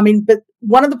 but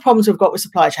one of the problems we've got with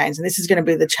supply chains, and this is going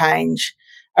to be the change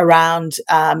around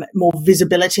more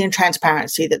visibility and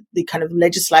transparency, that the kind of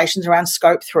legislations around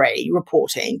Scope 3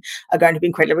 reporting are going to be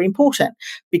incredibly important,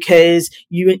 because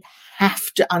you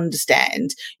have to understand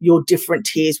your different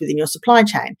tiers within your supply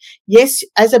chain. Yes,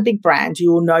 as a big brand,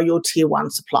 you will know your tier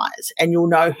 1 suppliers and you'll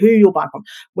know who you're buying from.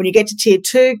 When you get to tier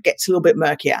 2, it gets a little bit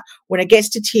murkier. When it gets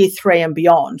to tier 3 and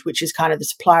beyond, which is kind of the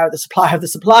supplier of the supplier of the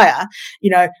supplier,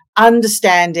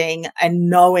 understanding and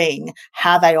knowing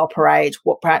how they operate,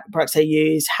 what products they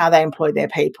use, how they employ their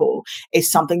people, is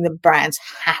something that brands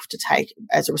have to take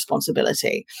as a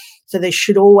responsibility. So there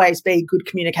should always be good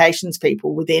communications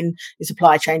people within the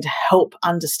supply chain to help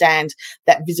understand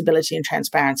that visibility and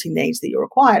transparency needs that you're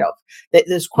required of, that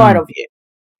there's required of you.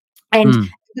 And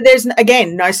there's,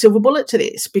 again, no silver bullet to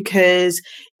this, because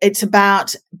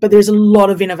but there's a lot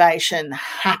of innovation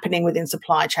happening within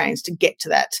supply chains to get to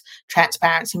that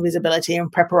transparency and visibility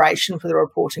and preparation for the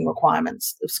reporting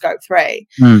requirements of Scope 3.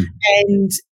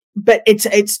 But it's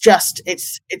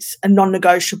a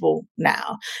non-negotiable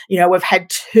now. We've had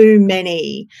too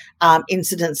many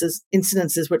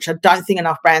incidences which I don't think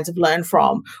enough brands have learned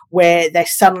from, where there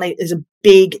suddenly is a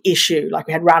big issue. Like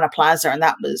we had Rana Plaza, and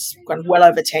that was well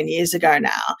over 10 years ago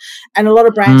now, and a lot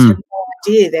of brands had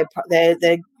no idea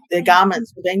their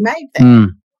garments were being made there.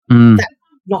 That's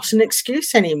not an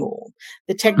excuse anymore.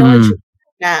 The technology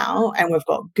now, and we've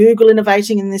got Google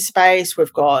innovating in this space.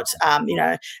 We've got, a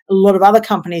lot of other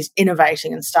companies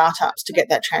innovating and startups to get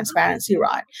that transparency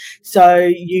right. So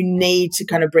you need to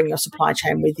kind of bring your supply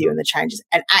chain with you and the changes.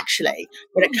 And actually,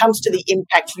 when it comes to the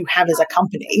impact you have as a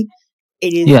company,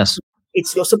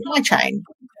 it's your supply chain.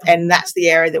 And that's the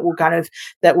area that will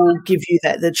give you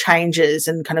the changes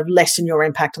and kind of lessen your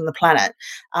impact on the planet.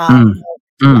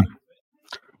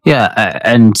 Yeah,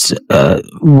 and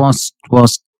whilst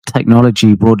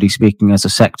technology, broadly speaking, as a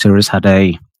sector, has had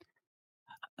a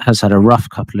rough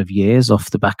couple of years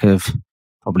off the back of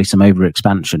probably some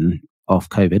overexpansion of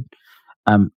COVID,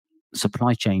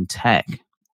 supply chain tech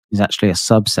is actually a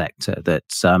subsector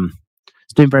that's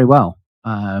doing very well.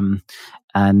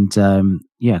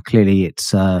 Clearly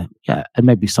it's and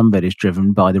maybe some of it is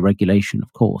driven by the regulation,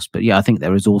 of course, but I think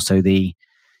there is also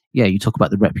you talk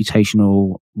about the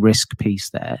reputational risk piece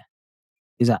there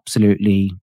is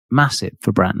absolutely massive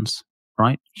for brands,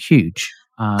 right? Huge.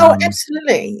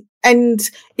 Absolutely. And,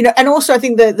 and also I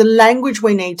think the language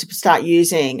we need to start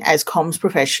using as comms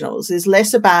professionals is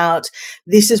less about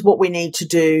this is what we need to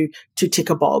do to tick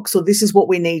a box, or this is what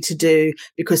we need to do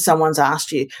because someone's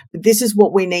asked you, but this is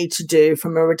what we need to do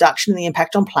from a reduction in the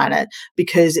impact on planet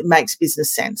because it makes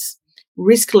business sense.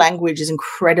 Risk language is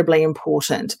incredibly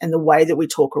important in the way that we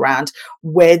talk around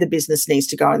where the business needs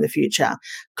to go in the future.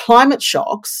 Climate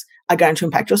shocks are going to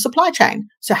impact your supply chain.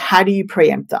 So how do you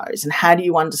preempt those? And how do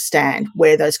you understand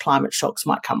where those climate shocks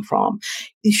might come from?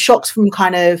 These shocks from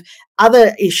kind of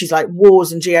other issues like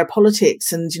wars and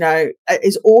geopolitics and,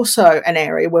 is also an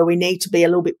area where we need to be a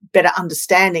little bit better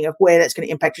understanding of where that's going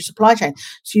to impact your supply chain.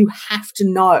 So you have to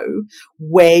know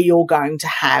where you're going to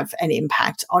have an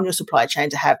impact on your supply chain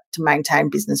to maintain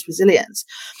business resilience.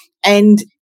 And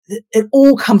it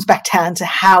all comes back down to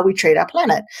how we treat our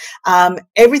planet.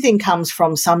 Everything comes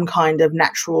from some kind of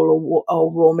natural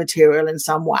or raw material in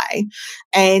some way.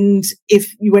 And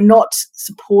if you are not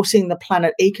supporting the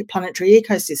planetary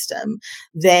ecosystem,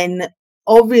 then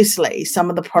obviously some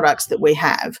of the products that we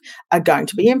have are going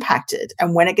to be impacted.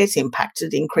 And when it gets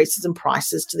impacted, it increases in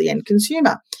prices to the end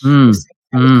consumer.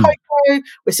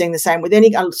 We're seeing the same with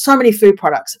so many food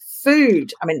products.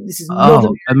 Food. I mean, this is not.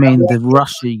 The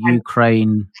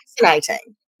Russia-Ukraine.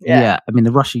 Fascinating. Yeah.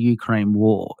 The Russia-Ukraine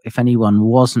war. If anyone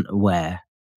wasn't aware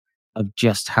of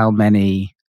just how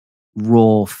many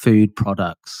raw food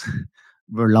products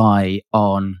rely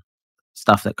on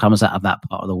stuff that comes out of that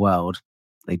part of the world,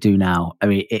 they do now.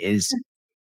 It is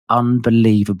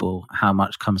unbelievable how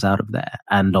much comes out of there,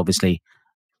 and obviously,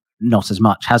 not as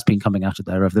much has been coming out of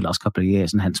there over the last couple of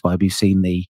years, and hence why we've seen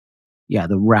the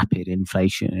rapid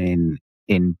inflation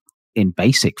in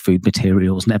basic food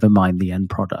materials, never mind the end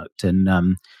product. And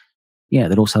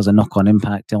that also has a knock-on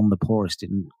impact on the poorest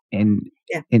in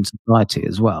society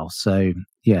as well. So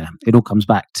it all comes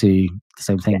back to the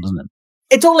same thing, doesn't it?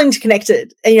 It's all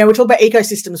interconnected. And, we talk about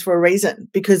ecosystems for a reason,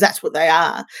 because that's what they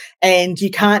are. And you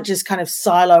can't just kind of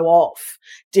silo off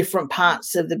different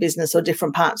parts of the business or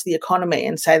different parts of the economy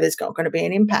and say there's not going to be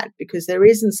an impact, because there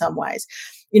is in some ways.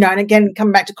 And again,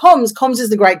 coming back to comms is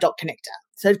the great dot connector.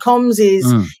 So comms is,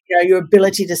 your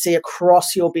ability to see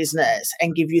across your business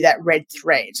and give you that red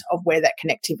thread of where that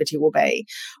connectivity will be.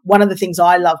 One of the things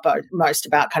I love most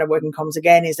about kind of working comms,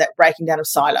 again, is that breaking down of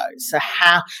silos. So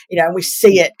how, and we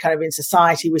see it kind of in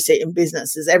society, we see it in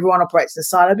businesses. Everyone operates in a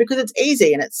silo because it's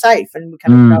easy and it's safe and we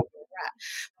kind of know where we're at.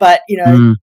 But,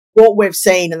 what we've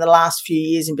seen in the last few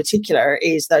years in particular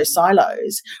is those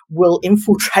silos will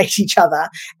infiltrate each other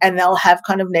and they'll have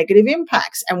kind of negative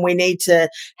impacts. And we need to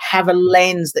have a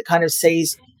lens that kind of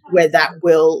sees where that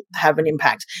will have an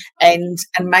impact and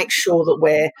make sure that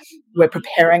we're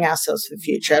preparing ourselves for the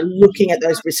future, looking at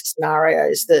those risk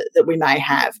scenarios that we may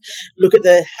have. Look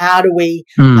at how do we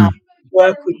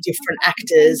work with different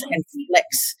actors and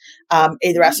flex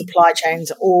either our supply chains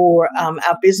or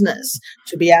our business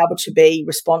to be able to be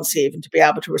responsive and to be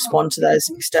able to respond to those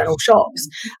external shocks.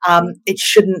 It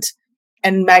shouldn't,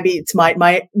 and maybe it's my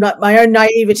own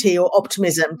naivety or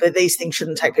optimism, but these things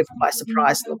shouldn't take people by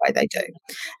surprise in the way they do.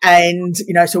 And,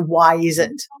 so why is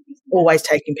it always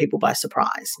taking people by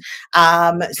surprise?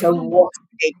 So what are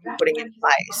we putting in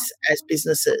place as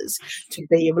businesses to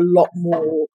be a lot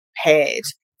more prepared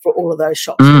for all of those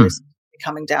shocks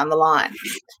coming down the line?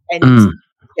 And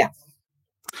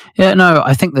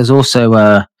I think there's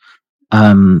also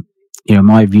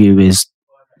my view is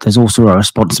there's also a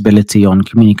responsibility on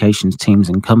communications teams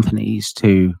and companies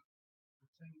to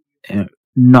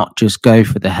not just go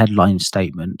for the headline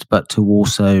statement, but to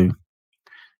also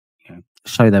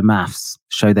show their maths,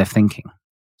 show their thinking.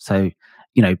 So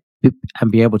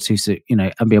and be able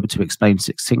to explain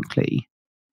succinctly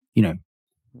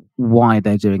why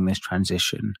they're doing this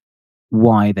transition,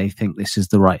 why they think this is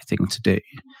the right thing to do.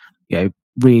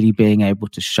 Really being able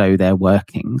to show their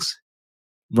workings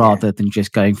rather than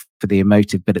just going for the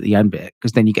emotive bit at the end bit,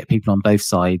 because then you get people on both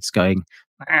sides going,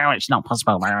 "Oh, it's not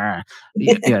possible."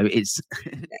 It's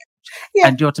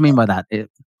and do you know what I mean by that?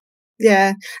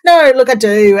 Yeah. No, look, I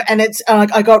do. And it's, I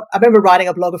remember writing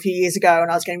a blog a few years ago,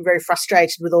 and I was getting very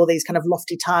frustrated with all these kind of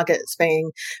lofty targets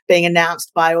being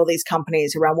announced by all these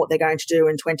companies around what they're going to do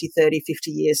in 20, 30, 50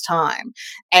 years time,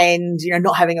 and,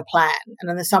 not having a plan.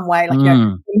 And in some way,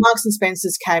 Marks and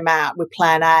Spencer's came out with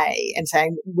plan A and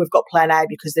saying, we've got plan A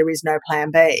because there is no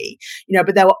plan B,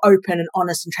 but they were open and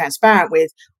honest and transparent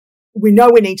with, we know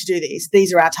we need to do these.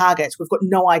 These are our targets. We've got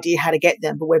no idea how to get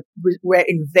them, but we're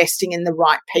investing in the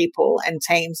right people and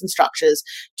teams and structures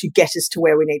to get us to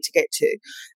where we need to get to.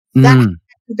 That hasn't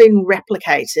been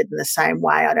replicated in the same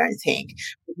way, I don't think,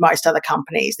 with most other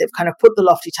companies. They've kind of put the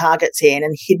lofty targets in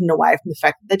and hidden away from the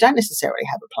fact that they don't necessarily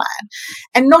have a plan.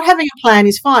 And not having a plan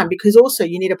is fine, because also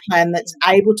you need a plan that's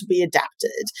able to be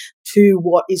adapted to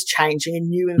what is changing and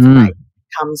new information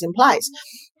comes in place.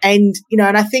 And,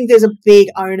 and I think there's a big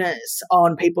onus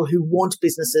on people who want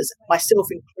businesses, myself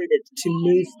included, to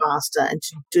move faster and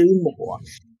to do more,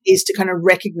 is to kind of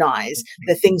recognize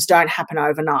that things don't happen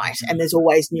overnight and there's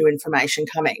always new information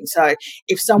coming. So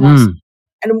if someone's,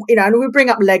 and we bring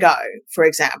up Lego, for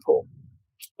example.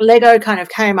 Lego kind of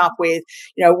came up with,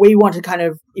 we want to kind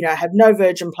of, have no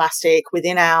virgin plastic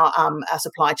within our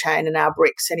supply chain and our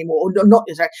bricks anymore, or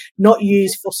not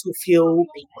use fossil fuel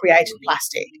created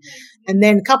plastic. And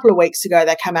then a couple of weeks ago,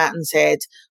 they came out and said,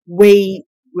 we've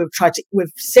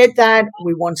said that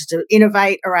we wanted to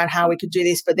innovate around how we could do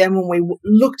this, but then when we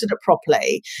looked at it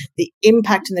properly, the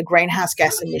impact in the greenhouse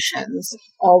gas emissions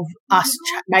of us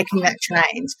making that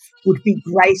change would be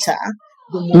greater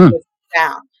than what we've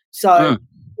now. So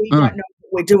we don't know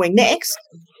what we're doing next,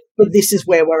 but this is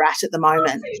where we're at the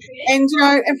moment. And,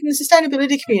 and from the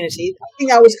sustainability community, I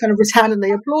think that was kind of resoundingly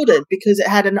applauded, because it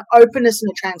had an openness and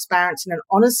a transparency and an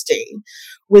honesty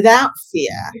without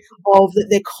fear of that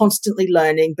they're constantly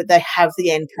learning, but they have the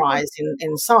end prize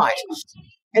in sight.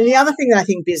 And the other thing that I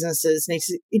think businesses need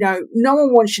to, no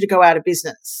one wants you to go out of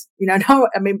business.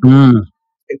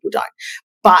 People don't.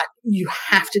 But you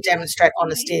have to demonstrate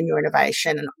honesty in your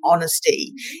innovation and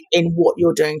honesty in what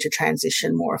you're doing to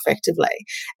transition more effectively.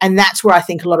 And that's where I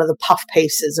think a lot of the puff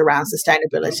pieces around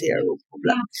sustainability are a real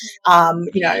problem.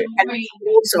 And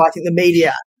also I think the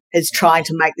media is trying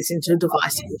to make this into a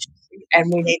divisive issue,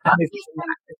 and we need to move from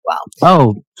that as well.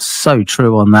 Oh, so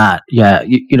true on that. Yeah,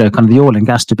 kind of the oil and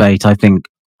gas debate,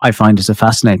 I find is a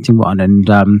fascinating one. And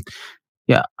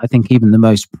I think even the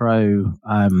most pro...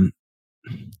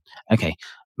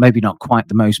 maybe not quite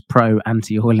the most pro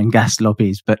anti-oil and gas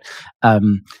lobbies, but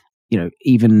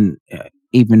even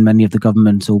many of the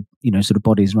governmental sort of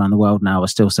bodies around the world now are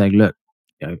still saying, look,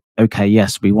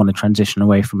 yes, we want to transition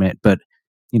away from it, but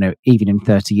even in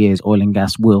 30 years, oil and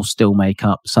gas will still make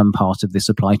up some part of the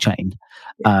supply chain.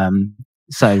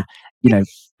 So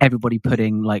everybody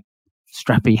putting like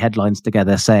strappy headlines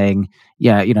together saying,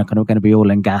 kind of going to be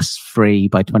oil and gas free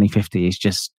by 2050 is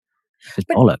just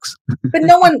bollocks.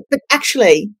 but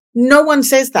actually, no one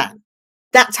says that.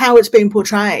 That's how it's been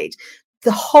portrayed.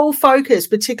 The whole focus,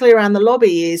 particularly around the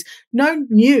lobby, is no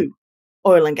new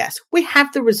oil and gas. We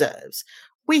have the reserves.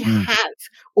 We have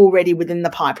already within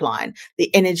the pipeline the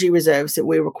energy reserves that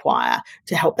we require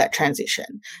to help that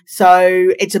transition. So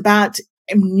it's about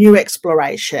new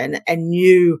exploration and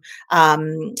new,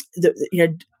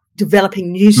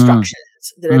 developing new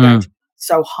structures that are going to be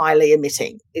so highly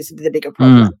emitting is the bigger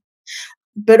problem.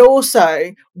 But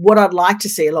also what I'd like to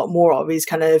see a lot more of is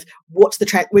kind of what's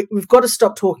the we've got to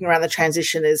stop talking around the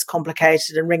transition as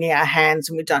complicated and wringing our hands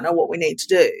and we don't know what we need to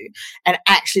do, and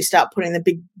actually start putting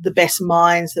the best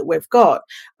minds that we've got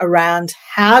around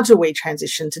how do we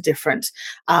transition to different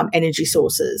energy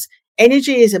sources.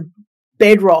 Energy is a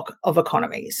bedrock of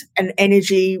economies, and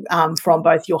energy from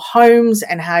both your homes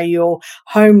and how your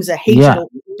homes are heated. Yeah,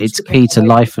 it's key to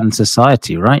life and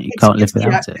society, right? You can't live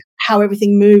without it. How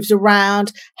everything moves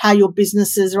around, how your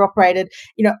businesses are operated.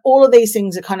 All of these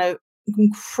things are kind of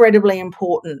incredibly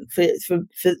important for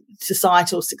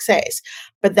societal success,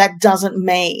 but that doesn't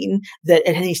mean that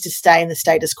it needs to stay in the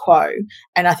status quo.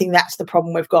 And I think that's the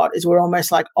problem we've got, is we're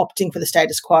almost like opting for the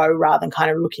status quo rather than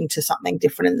kind of looking to something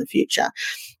different in the future.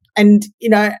 And,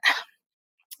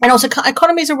 And also,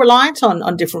 economies are reliant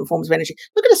on different forms of energy.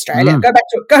 Look at Australia.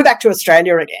 Go back to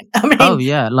Australia again. I mean, oh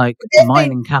yeah, like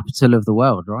mining capital of the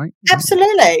world, right?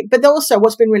 Absolutely. But also,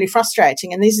 what's been really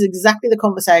frustrating, and this is exactly the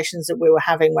conversations that we were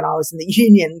having when I was in the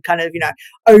union, kind of,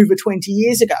 over 20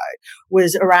 years ago,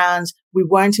 was around we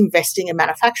weren't investing in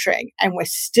manufacturing, and we're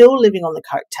still living on the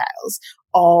coattails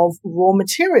of raw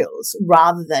materials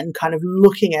rather than kind of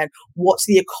looking at what's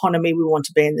the economy we want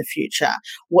to be in the future,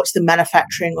 what's the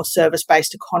manufacturing or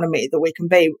service-based economy that we can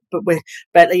be, but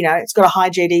it's got a high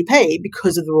GDP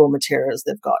because of the raw materials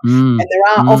they've got. And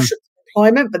there are offshore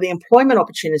employment, but the employment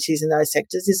opportunities in those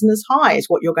sectors isn't as high as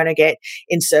what you're going to get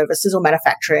in services or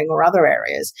manufacturing or other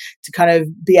areas to kind of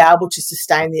be able to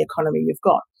sustain the economy you've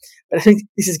got. But I think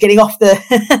this is getting off the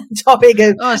topic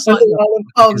of the role of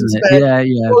comms. Yeah,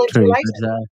 true.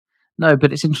 But,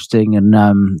 but it's interesting, and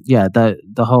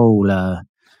the whole, I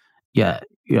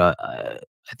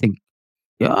think,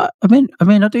 I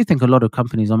mean, I do think a lot of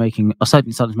companies are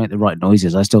certainly starting to make the right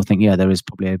noises. I still think, there is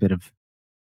probably a bit of,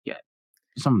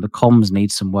 some of the comms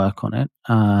need some work on it.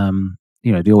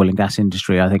 The oil and gas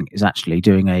industry, I think, is actually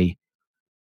doing a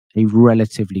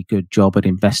relatively good job at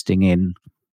investing in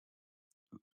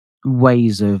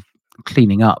ways of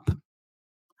cleaning up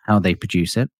how they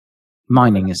produce it.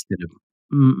 Mining is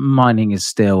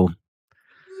still.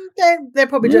 They're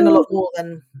probably doing a lot more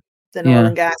than oil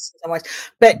and gas in some ways.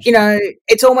 But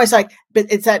it's almost like, but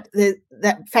it's that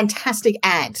fantastic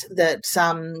ad that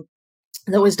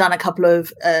was done a couple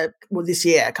of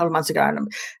months ago, and I'm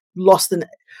lost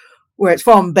where it's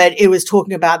from, but it was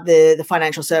talking about the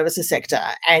financial services sector,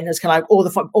 and it's kind of like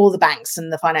all the banks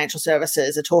and the financial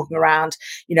services are talking around,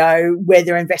 where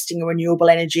they're investing in renewable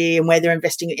energy and where they're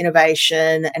investing in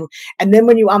innovation, and then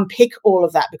when you unpick all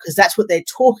of that, because that's what they're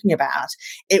talking about,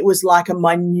 it was like a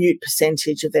minute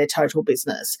percentage of their total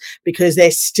business, because they're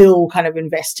still kind of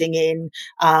investing in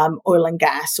oil and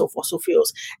gas or fossil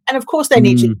fuels, and of course they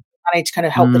need to kind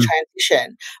of help the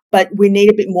transition, but we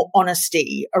need a bit more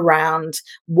honesty around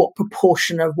what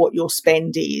proportion of what your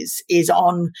spend is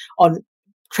on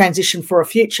transition for a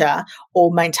future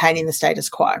or maintaining the status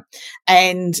quo.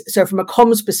 And so from a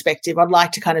comms perspective, I'd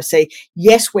like to kind of say,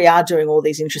 yes, we are doing all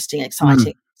these interesting,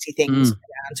 exciting things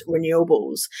around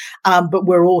renewables, but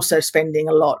we're also spending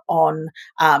a lot on,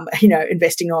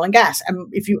 investing in oil and gas. And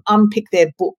if you unpick their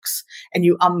books and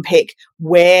you unpick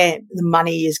where the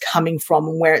money is coming from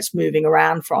and where it's moving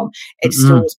around from, it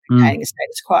still is maintaining a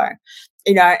status quo.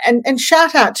 And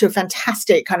shout out to a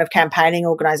fantastic kind of campaigning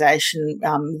organisation,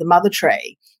 the Mother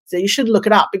Tree. So you should look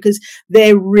it up, because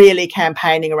they're really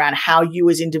campaigning around how you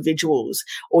as individuals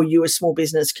or you as small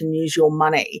business can use your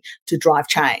money to drive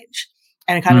change.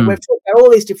 And kind of we've talked about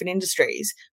all these different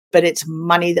industries, but it's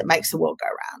money that makes the world go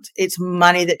round. It's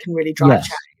money that can really drive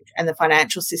change, and the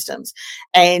financial systems.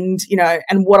 And,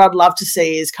 and what I'd love to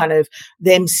see is kind of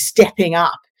them stepping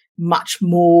up much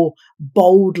more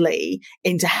boldly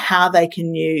into how they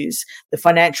can use the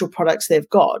financial products they've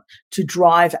got to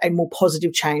drive a more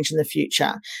positive change in the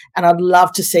future. And I'd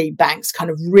love to see banks kind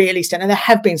of really stand, and there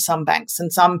have been some banks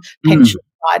and some pension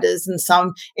providers and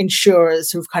some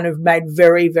insurers who've kind of made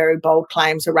very, very bold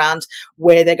claims around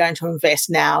where they're going to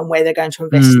invest now and where they're going to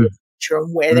invest in the future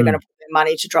and where they're going to put their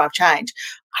money to drive change.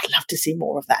 I'd love to see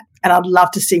more of that. And I'd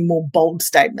love to see more bold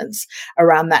statements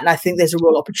around that. And I think there's a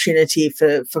real opportunity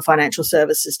for financial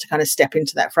services to kind of step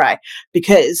into that fray,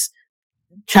 because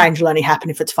change will only happen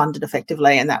if it's funded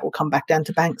effectively, and that will come back down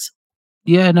to banks.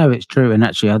 Yeah, no, it's true. And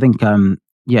actually, I think,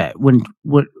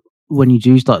 when you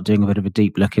do start doing a bit of a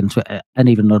deep look into it, and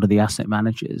even a lot of the asset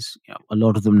managers, a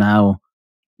lot of them now,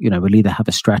 will either have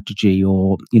a strategy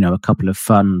or, a couple of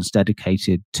funds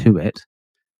dedicated to it.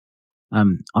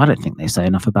 I don't think they say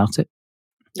enough about it.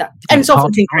 No, and it's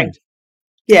often tinkering.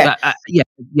 Yeah,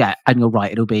 and you're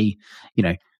right. It'll be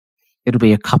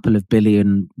a couple of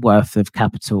billion worth of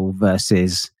capital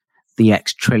versus the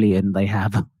X trillion they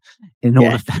have in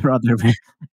all of their other,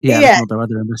 all their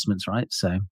other investments, right?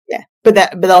 So. Yeah,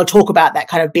 but they'll talk about that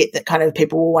kind of bit that kind of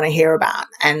people will want to hear about,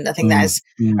 and I think that's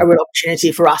a real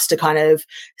opportunity for us to kind of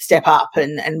step up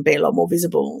and be a lot more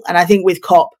visible. And I think with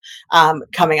COP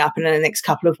coming up in the next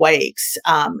couple of weeks,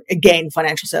 again,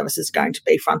 financial services are going to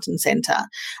be front and centre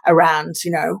around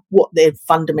what they're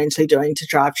fundamentally doing to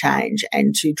drive change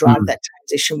and to drive that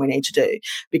transition we need to do,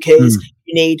 because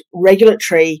you need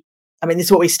regulatory I mean, this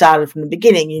is what we started from the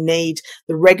beginning. You need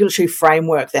the regulatory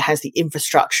framework that has the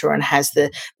infrastructure and has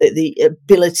the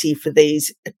ability for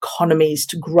these economies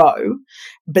to grow.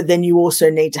 But then you also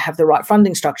need to have the right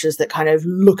funding structures that kind of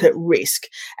look at risk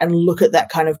and look at that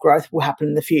kind of growth will happen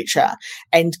in the future.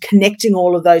 And connecting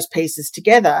all of those pieces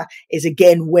together is,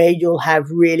 again, where you'll have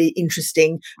really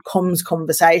interesting comms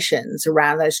conversations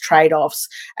around those trade-offs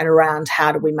and around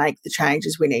how do we make the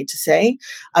changes we need to see.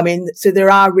 I mean, so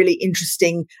there are really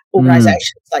interesting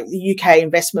organisations like the UK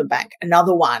Investment Bank,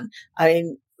 another one. I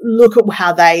mean, look at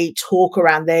how they talk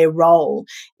around their role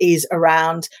is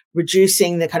around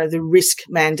reducing the kind of the risk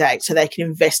mandate so they can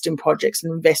invest in projects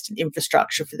and invest in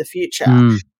infrastructure for the future.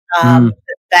 The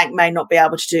bank may not be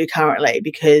able to do currently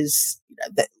because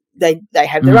they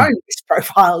have their own risk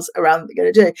profiles around what they're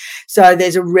going to do. So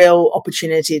there's a real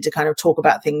opportunity to kind of talk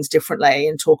about things differently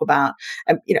and talk about,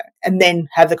 and then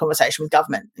have the conversation with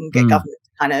government and get government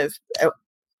to kind of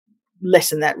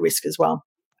lessen that risk as well.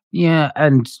 Yeah,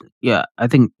 and I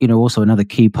think also another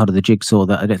key part of the jigsaw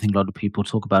that I don't think a lot of people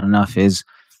talk about enough is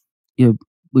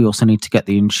we also need to get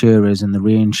the insurers and the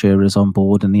reinsurers on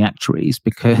board and the actuaries,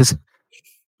 because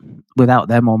without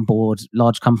them on board,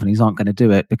 large companies aren't going to do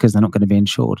it because they're not going to be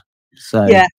insured. So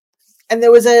yeah, and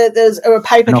there was a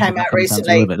paper came out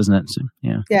recently, doesn't it? So,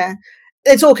 yeah.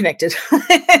 It's all connected. But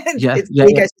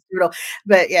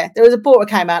there was a report that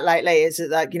came out lately is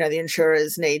that, like, the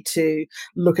insurers need to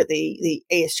look at the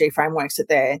ESG frameworks that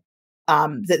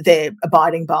they're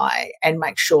abiding by and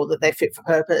make sure that they're fit for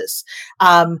purpose.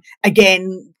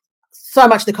 Again, so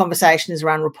much of the conversation is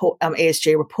around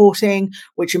ESG reporting,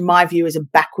 which in my view is a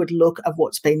backward look of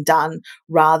what's been done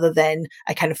rather than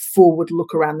a kind of forward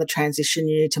look around the transition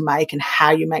you need to make and how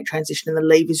you make transition and the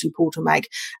levers you pull to make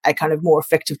a kind of more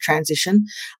effective transition.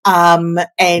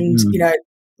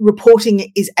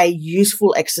 Reporting is a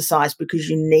useful exercise because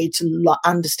you need to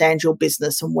understand your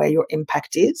business and where your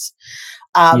impact is.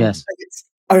 But it's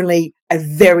only a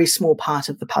very small part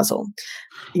of the puzzle.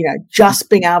 Just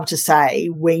being able to say,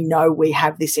 we know we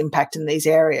have this impact in these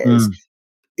areas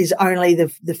is only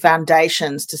the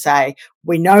foundations to say,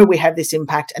 we know we have this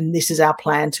impact and this is our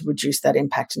plan to reduce that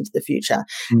impact into the future.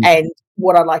 And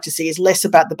what I'd like to see is less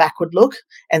about the backward look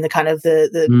and the kind of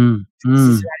the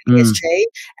ESG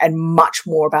and much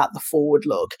more about the forward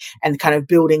look and kind of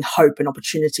building hope and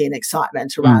opportunity and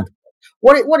excitement around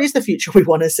what is the future we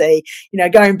want to see,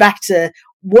 going back to,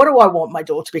 what do I want my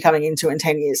daughter to be coming into in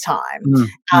 10 years' time?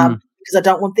 Because I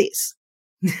don't want this.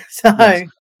 So,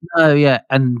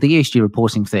 and the ESG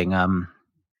reporting thing,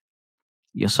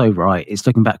 you're so right. It's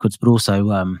looking backwards, but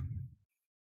also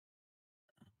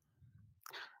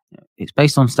it's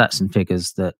based on stats and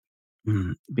figures that,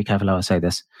 be careful how I say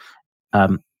this,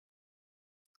 I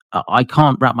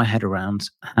can't wrap my head around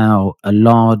how a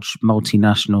large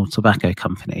multinational tobacco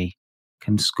company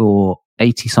can score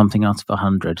 80-something out of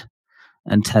 100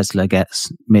 and Tesla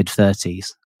gets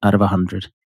mid-30s out of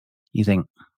 100. You think,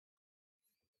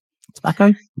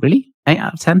 tobacco? Really? 8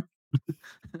 out of 10?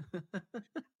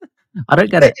 I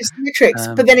don't get it. It's metrics.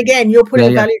 But then again, you're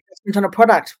putting a value investment on a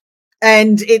product.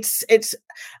 And it's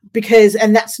because,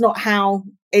 and that's not how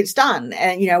it's done.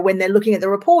 And, when they're looking at the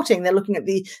reporting, they're looking at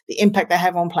the impact they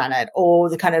have on planet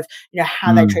or the kind of,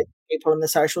 how they treat people on the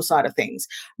social side of things,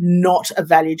 not a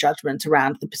value judgment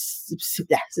around the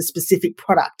specific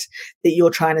product that you're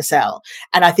trying to sell.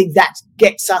 And I think that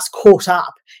gets us caught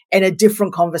up in a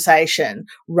different conversation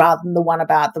rather than the one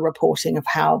about the reporting of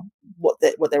what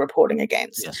they're reporting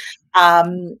against.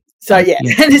 So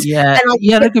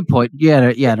no, good point.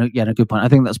 No, good point. I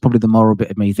think that's probably the moral bit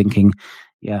of me thinking,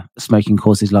 smoking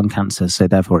causes lung cancer, so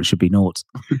therefore it should be naught.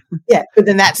 But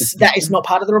then that is not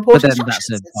part of the report. But then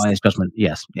that's a biased judgment.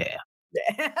 Yes,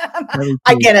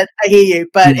 I get it. I hear you,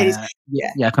 but kind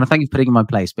of thank you for putting in my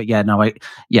place. But kind of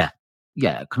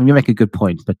you make a good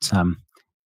point. But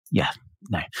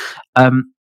no.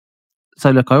 So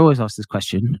look, I always ask this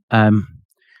question: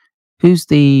 who's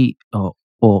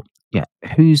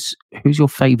your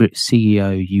favorite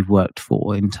CEO you've worked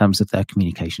for in terms of their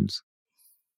communications?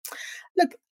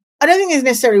 Look, I don't think there's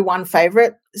necessarily one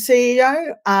favorite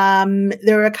CEO.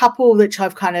 There are a couple which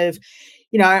I've kind of,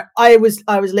 I was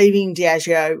leaving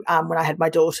Diageo when I had my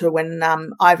daughter when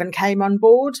Ivan came on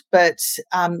board, but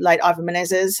late Ivan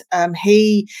Menezes,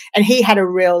 he had a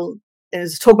real. I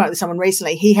was talking about with someone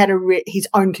recently, he had his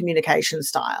own communication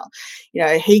style.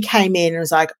 He came in and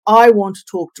was like, I want to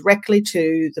talk directly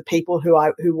to the people who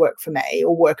work for me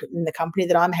or work in the company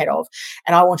that I'm head of,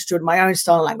 and I want to do it in my own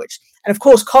style and language. And of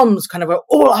course, comms kind of were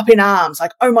all up in arms,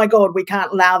 like, oh my God, we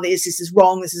can't allow this. This is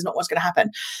wrong. This is not what's going to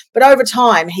happen. But over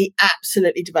time, he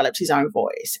absolutely developed his own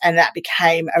voice, and that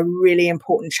became a really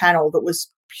important channel that was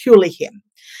purely him.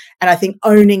 And I think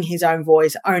owning his own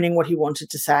voice, owning what he wanted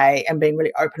to say and being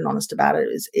really open and honest about it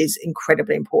is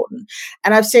incredibly important.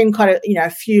 And I've seen a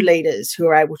few leaders who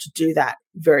are able to do that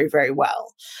very, very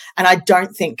well. And I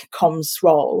don't think comms'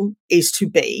 role is to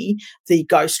be the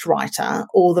ghostwriter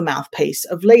or the mouthpiece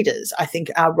of leaders. I think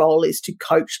our role is to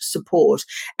coach, support,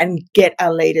 and get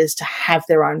our leaders to have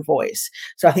their own voice.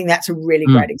 So I think that's a really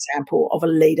great example of a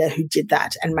leader who did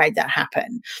that and made that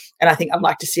happen. And I think I'd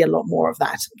like to see a lot more of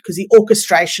that, because the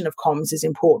orchestration of comms is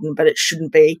important, but it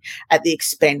shouldn't be at the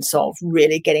expense of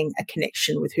really getting a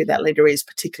connection with who that leader is,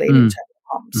 particularly in internal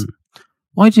comms.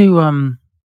 Why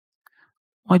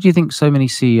do you think so many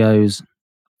CEOs,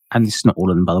 and this is not all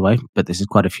of them, by the way, but this is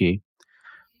quite a few,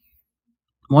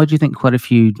 why do you think quite a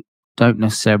few don't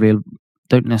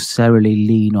necessarily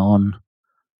lean on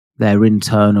their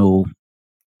internal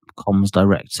comms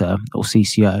director or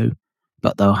CCO,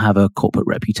 but they'll have a corporate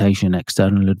reputation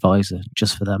external advisor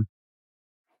just for them?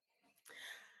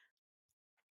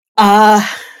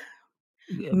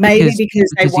 Maybe because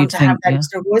they want to have that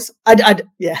external voice.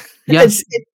 Yes,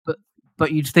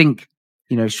 but you'd think,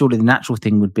 surely the natural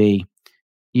thing would be,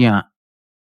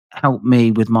 help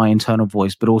me with my internal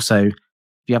voice, but also if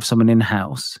you have someone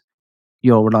in-house,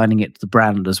 you're aligning it to the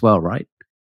brand as well, right?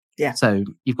 Yeah. So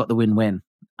you've got the win-win.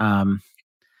 I've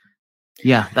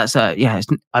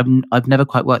never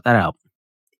quite worked that out.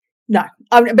 No,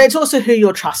 but it's also who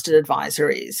your trusted advisor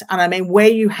is. And I mean, where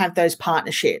you have those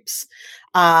partnerships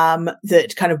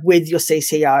that kind of with your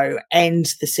CCO and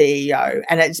the CEO,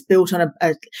 and it's built on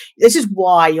this is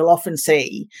why you'll often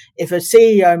see if a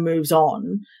CEO moves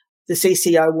on, the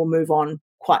CCO will move on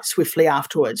quite swiftly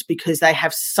afterwards, because they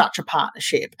have such a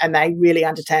partnership and they really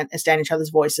understand each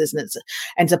other's voices, and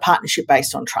it's a partnership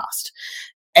based on trust.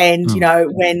 And,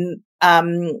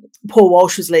 when Paul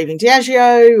Walsh was leaving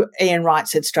Diageo, Ian Wright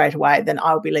said straight away, then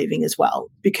I'll be leaving as well,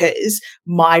 because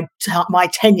my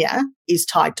tenure is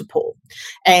tied to Paul.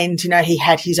 And, he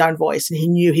had his own voice and he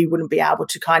knew he wouldn't be able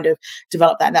to kind of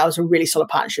develop that. And that was a really solid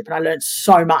partnership. And I learned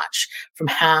so much from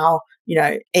how,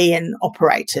 Ian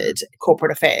operated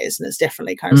corporate affairs, and it's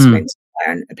definitely kind of cemented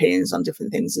my own opinions on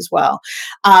different things as well.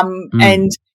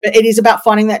 But it is about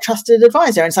finding that trusted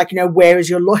advisor. And it's like, where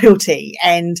is your loyalty?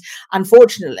 And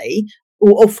unfortunately,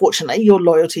 or fortunately, your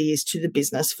loyalty is to the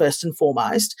business first and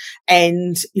foremost.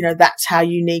 And, that's how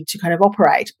you need to kind of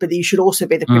operate. But you should also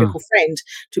be the critical friend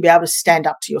to be able to stand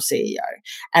up to your CEO.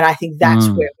 And I think that's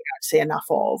where we don't see enough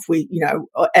of.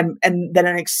 And they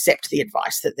don't accept the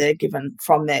advice that they're given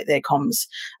from their comms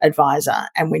advisor.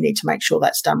 And we need to make sure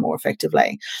that's done more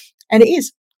effectively. And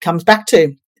comes back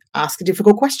to ask the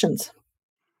difficult questions.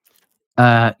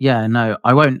 I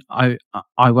won't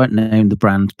name the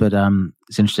brand, but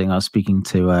it's interesting. I was speaking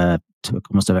to a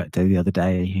commerce director the other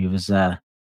day. He was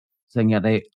saying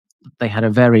they had a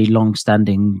very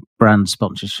long-standing brand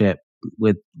sponsorship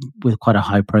with quite a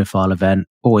high-profile event.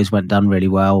 Always went down really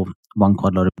well. Won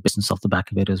quite a lot of business off the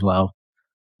back of it as well.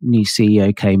 New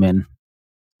CEO came in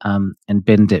and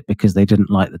binned it because they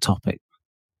didn't like the topic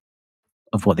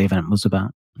of what the event was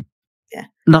about. Yeah,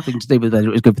 nothing to do with whether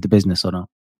it was good for the business or not.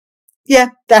 Yeah,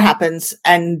 that happens.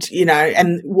 And,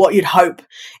 and what you'd hope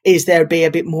is there'd be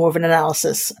a bit more of an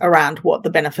analysis around what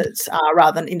the benefits are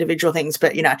rather than individual things.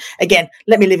 But, again,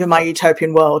 let me live in my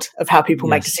utopian world of how people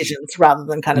make decisions rather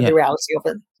than kind of the reality of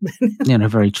it.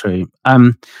 Very true.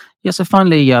 So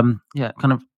finally, how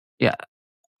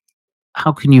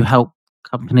can you help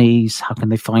companies? How can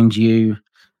they find you?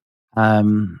 I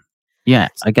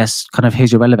guess kind of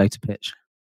here's your elevator pitch.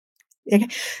 Okay.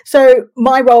 So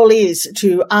my role is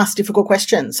to ask difficult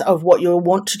questions of what you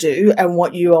want to do and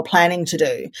what you are planning to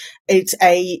do. It's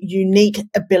a unique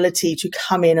ability to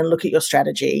come in and look at your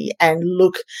strategy and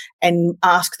look and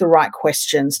ask the right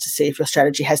questions to see if your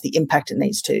strategy has the impact it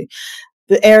needs to.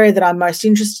 The area that I'm most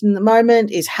interested in at the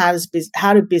moment is how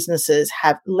do businesses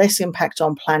have less impact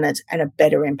on planet and a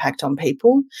better impact on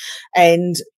people?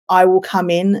 And I will come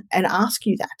in and ask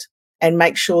you that, and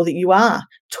make sure that you are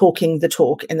talking the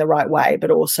talk in the right way, but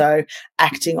also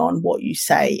acting on what you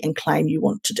say and claim you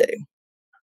want to do.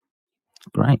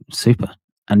 Great, super.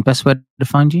 And best way to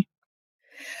find you?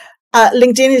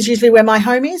 LinkedIn is usually where my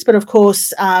home is, but of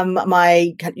course,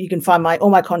 you can find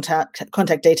all my contact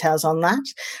details on that.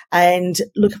 And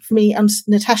look for me on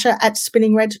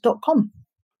natasha@spinningred.com.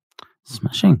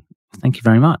 Smashing. Thank you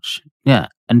very much. Yeah.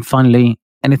 And finally,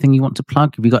 anything you want to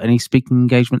plug? Have you got any speaking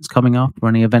engagements coming up or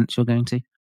any events you're going to?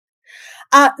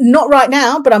 Not right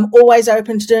now, but I'm always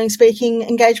open to doing speaking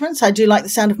engagements. I do like the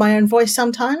sound of my own voice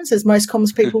sometimes, as most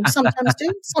comms people sometimes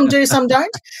do. Some do, some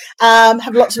don't.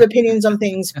 Have lots of opinions on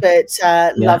things, but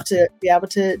love to be able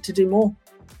to do more.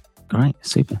 Great,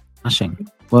 super. Smashing.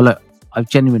 Well, look,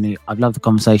 I've loved the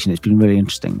conversation. It's been really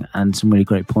interesting and some really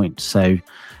great points. So,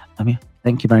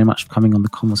 thank you very much for coming on the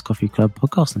Commerce Coffee Club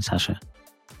podcast, Natasha.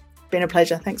 Been a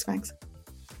pleasure. Thanks, Max.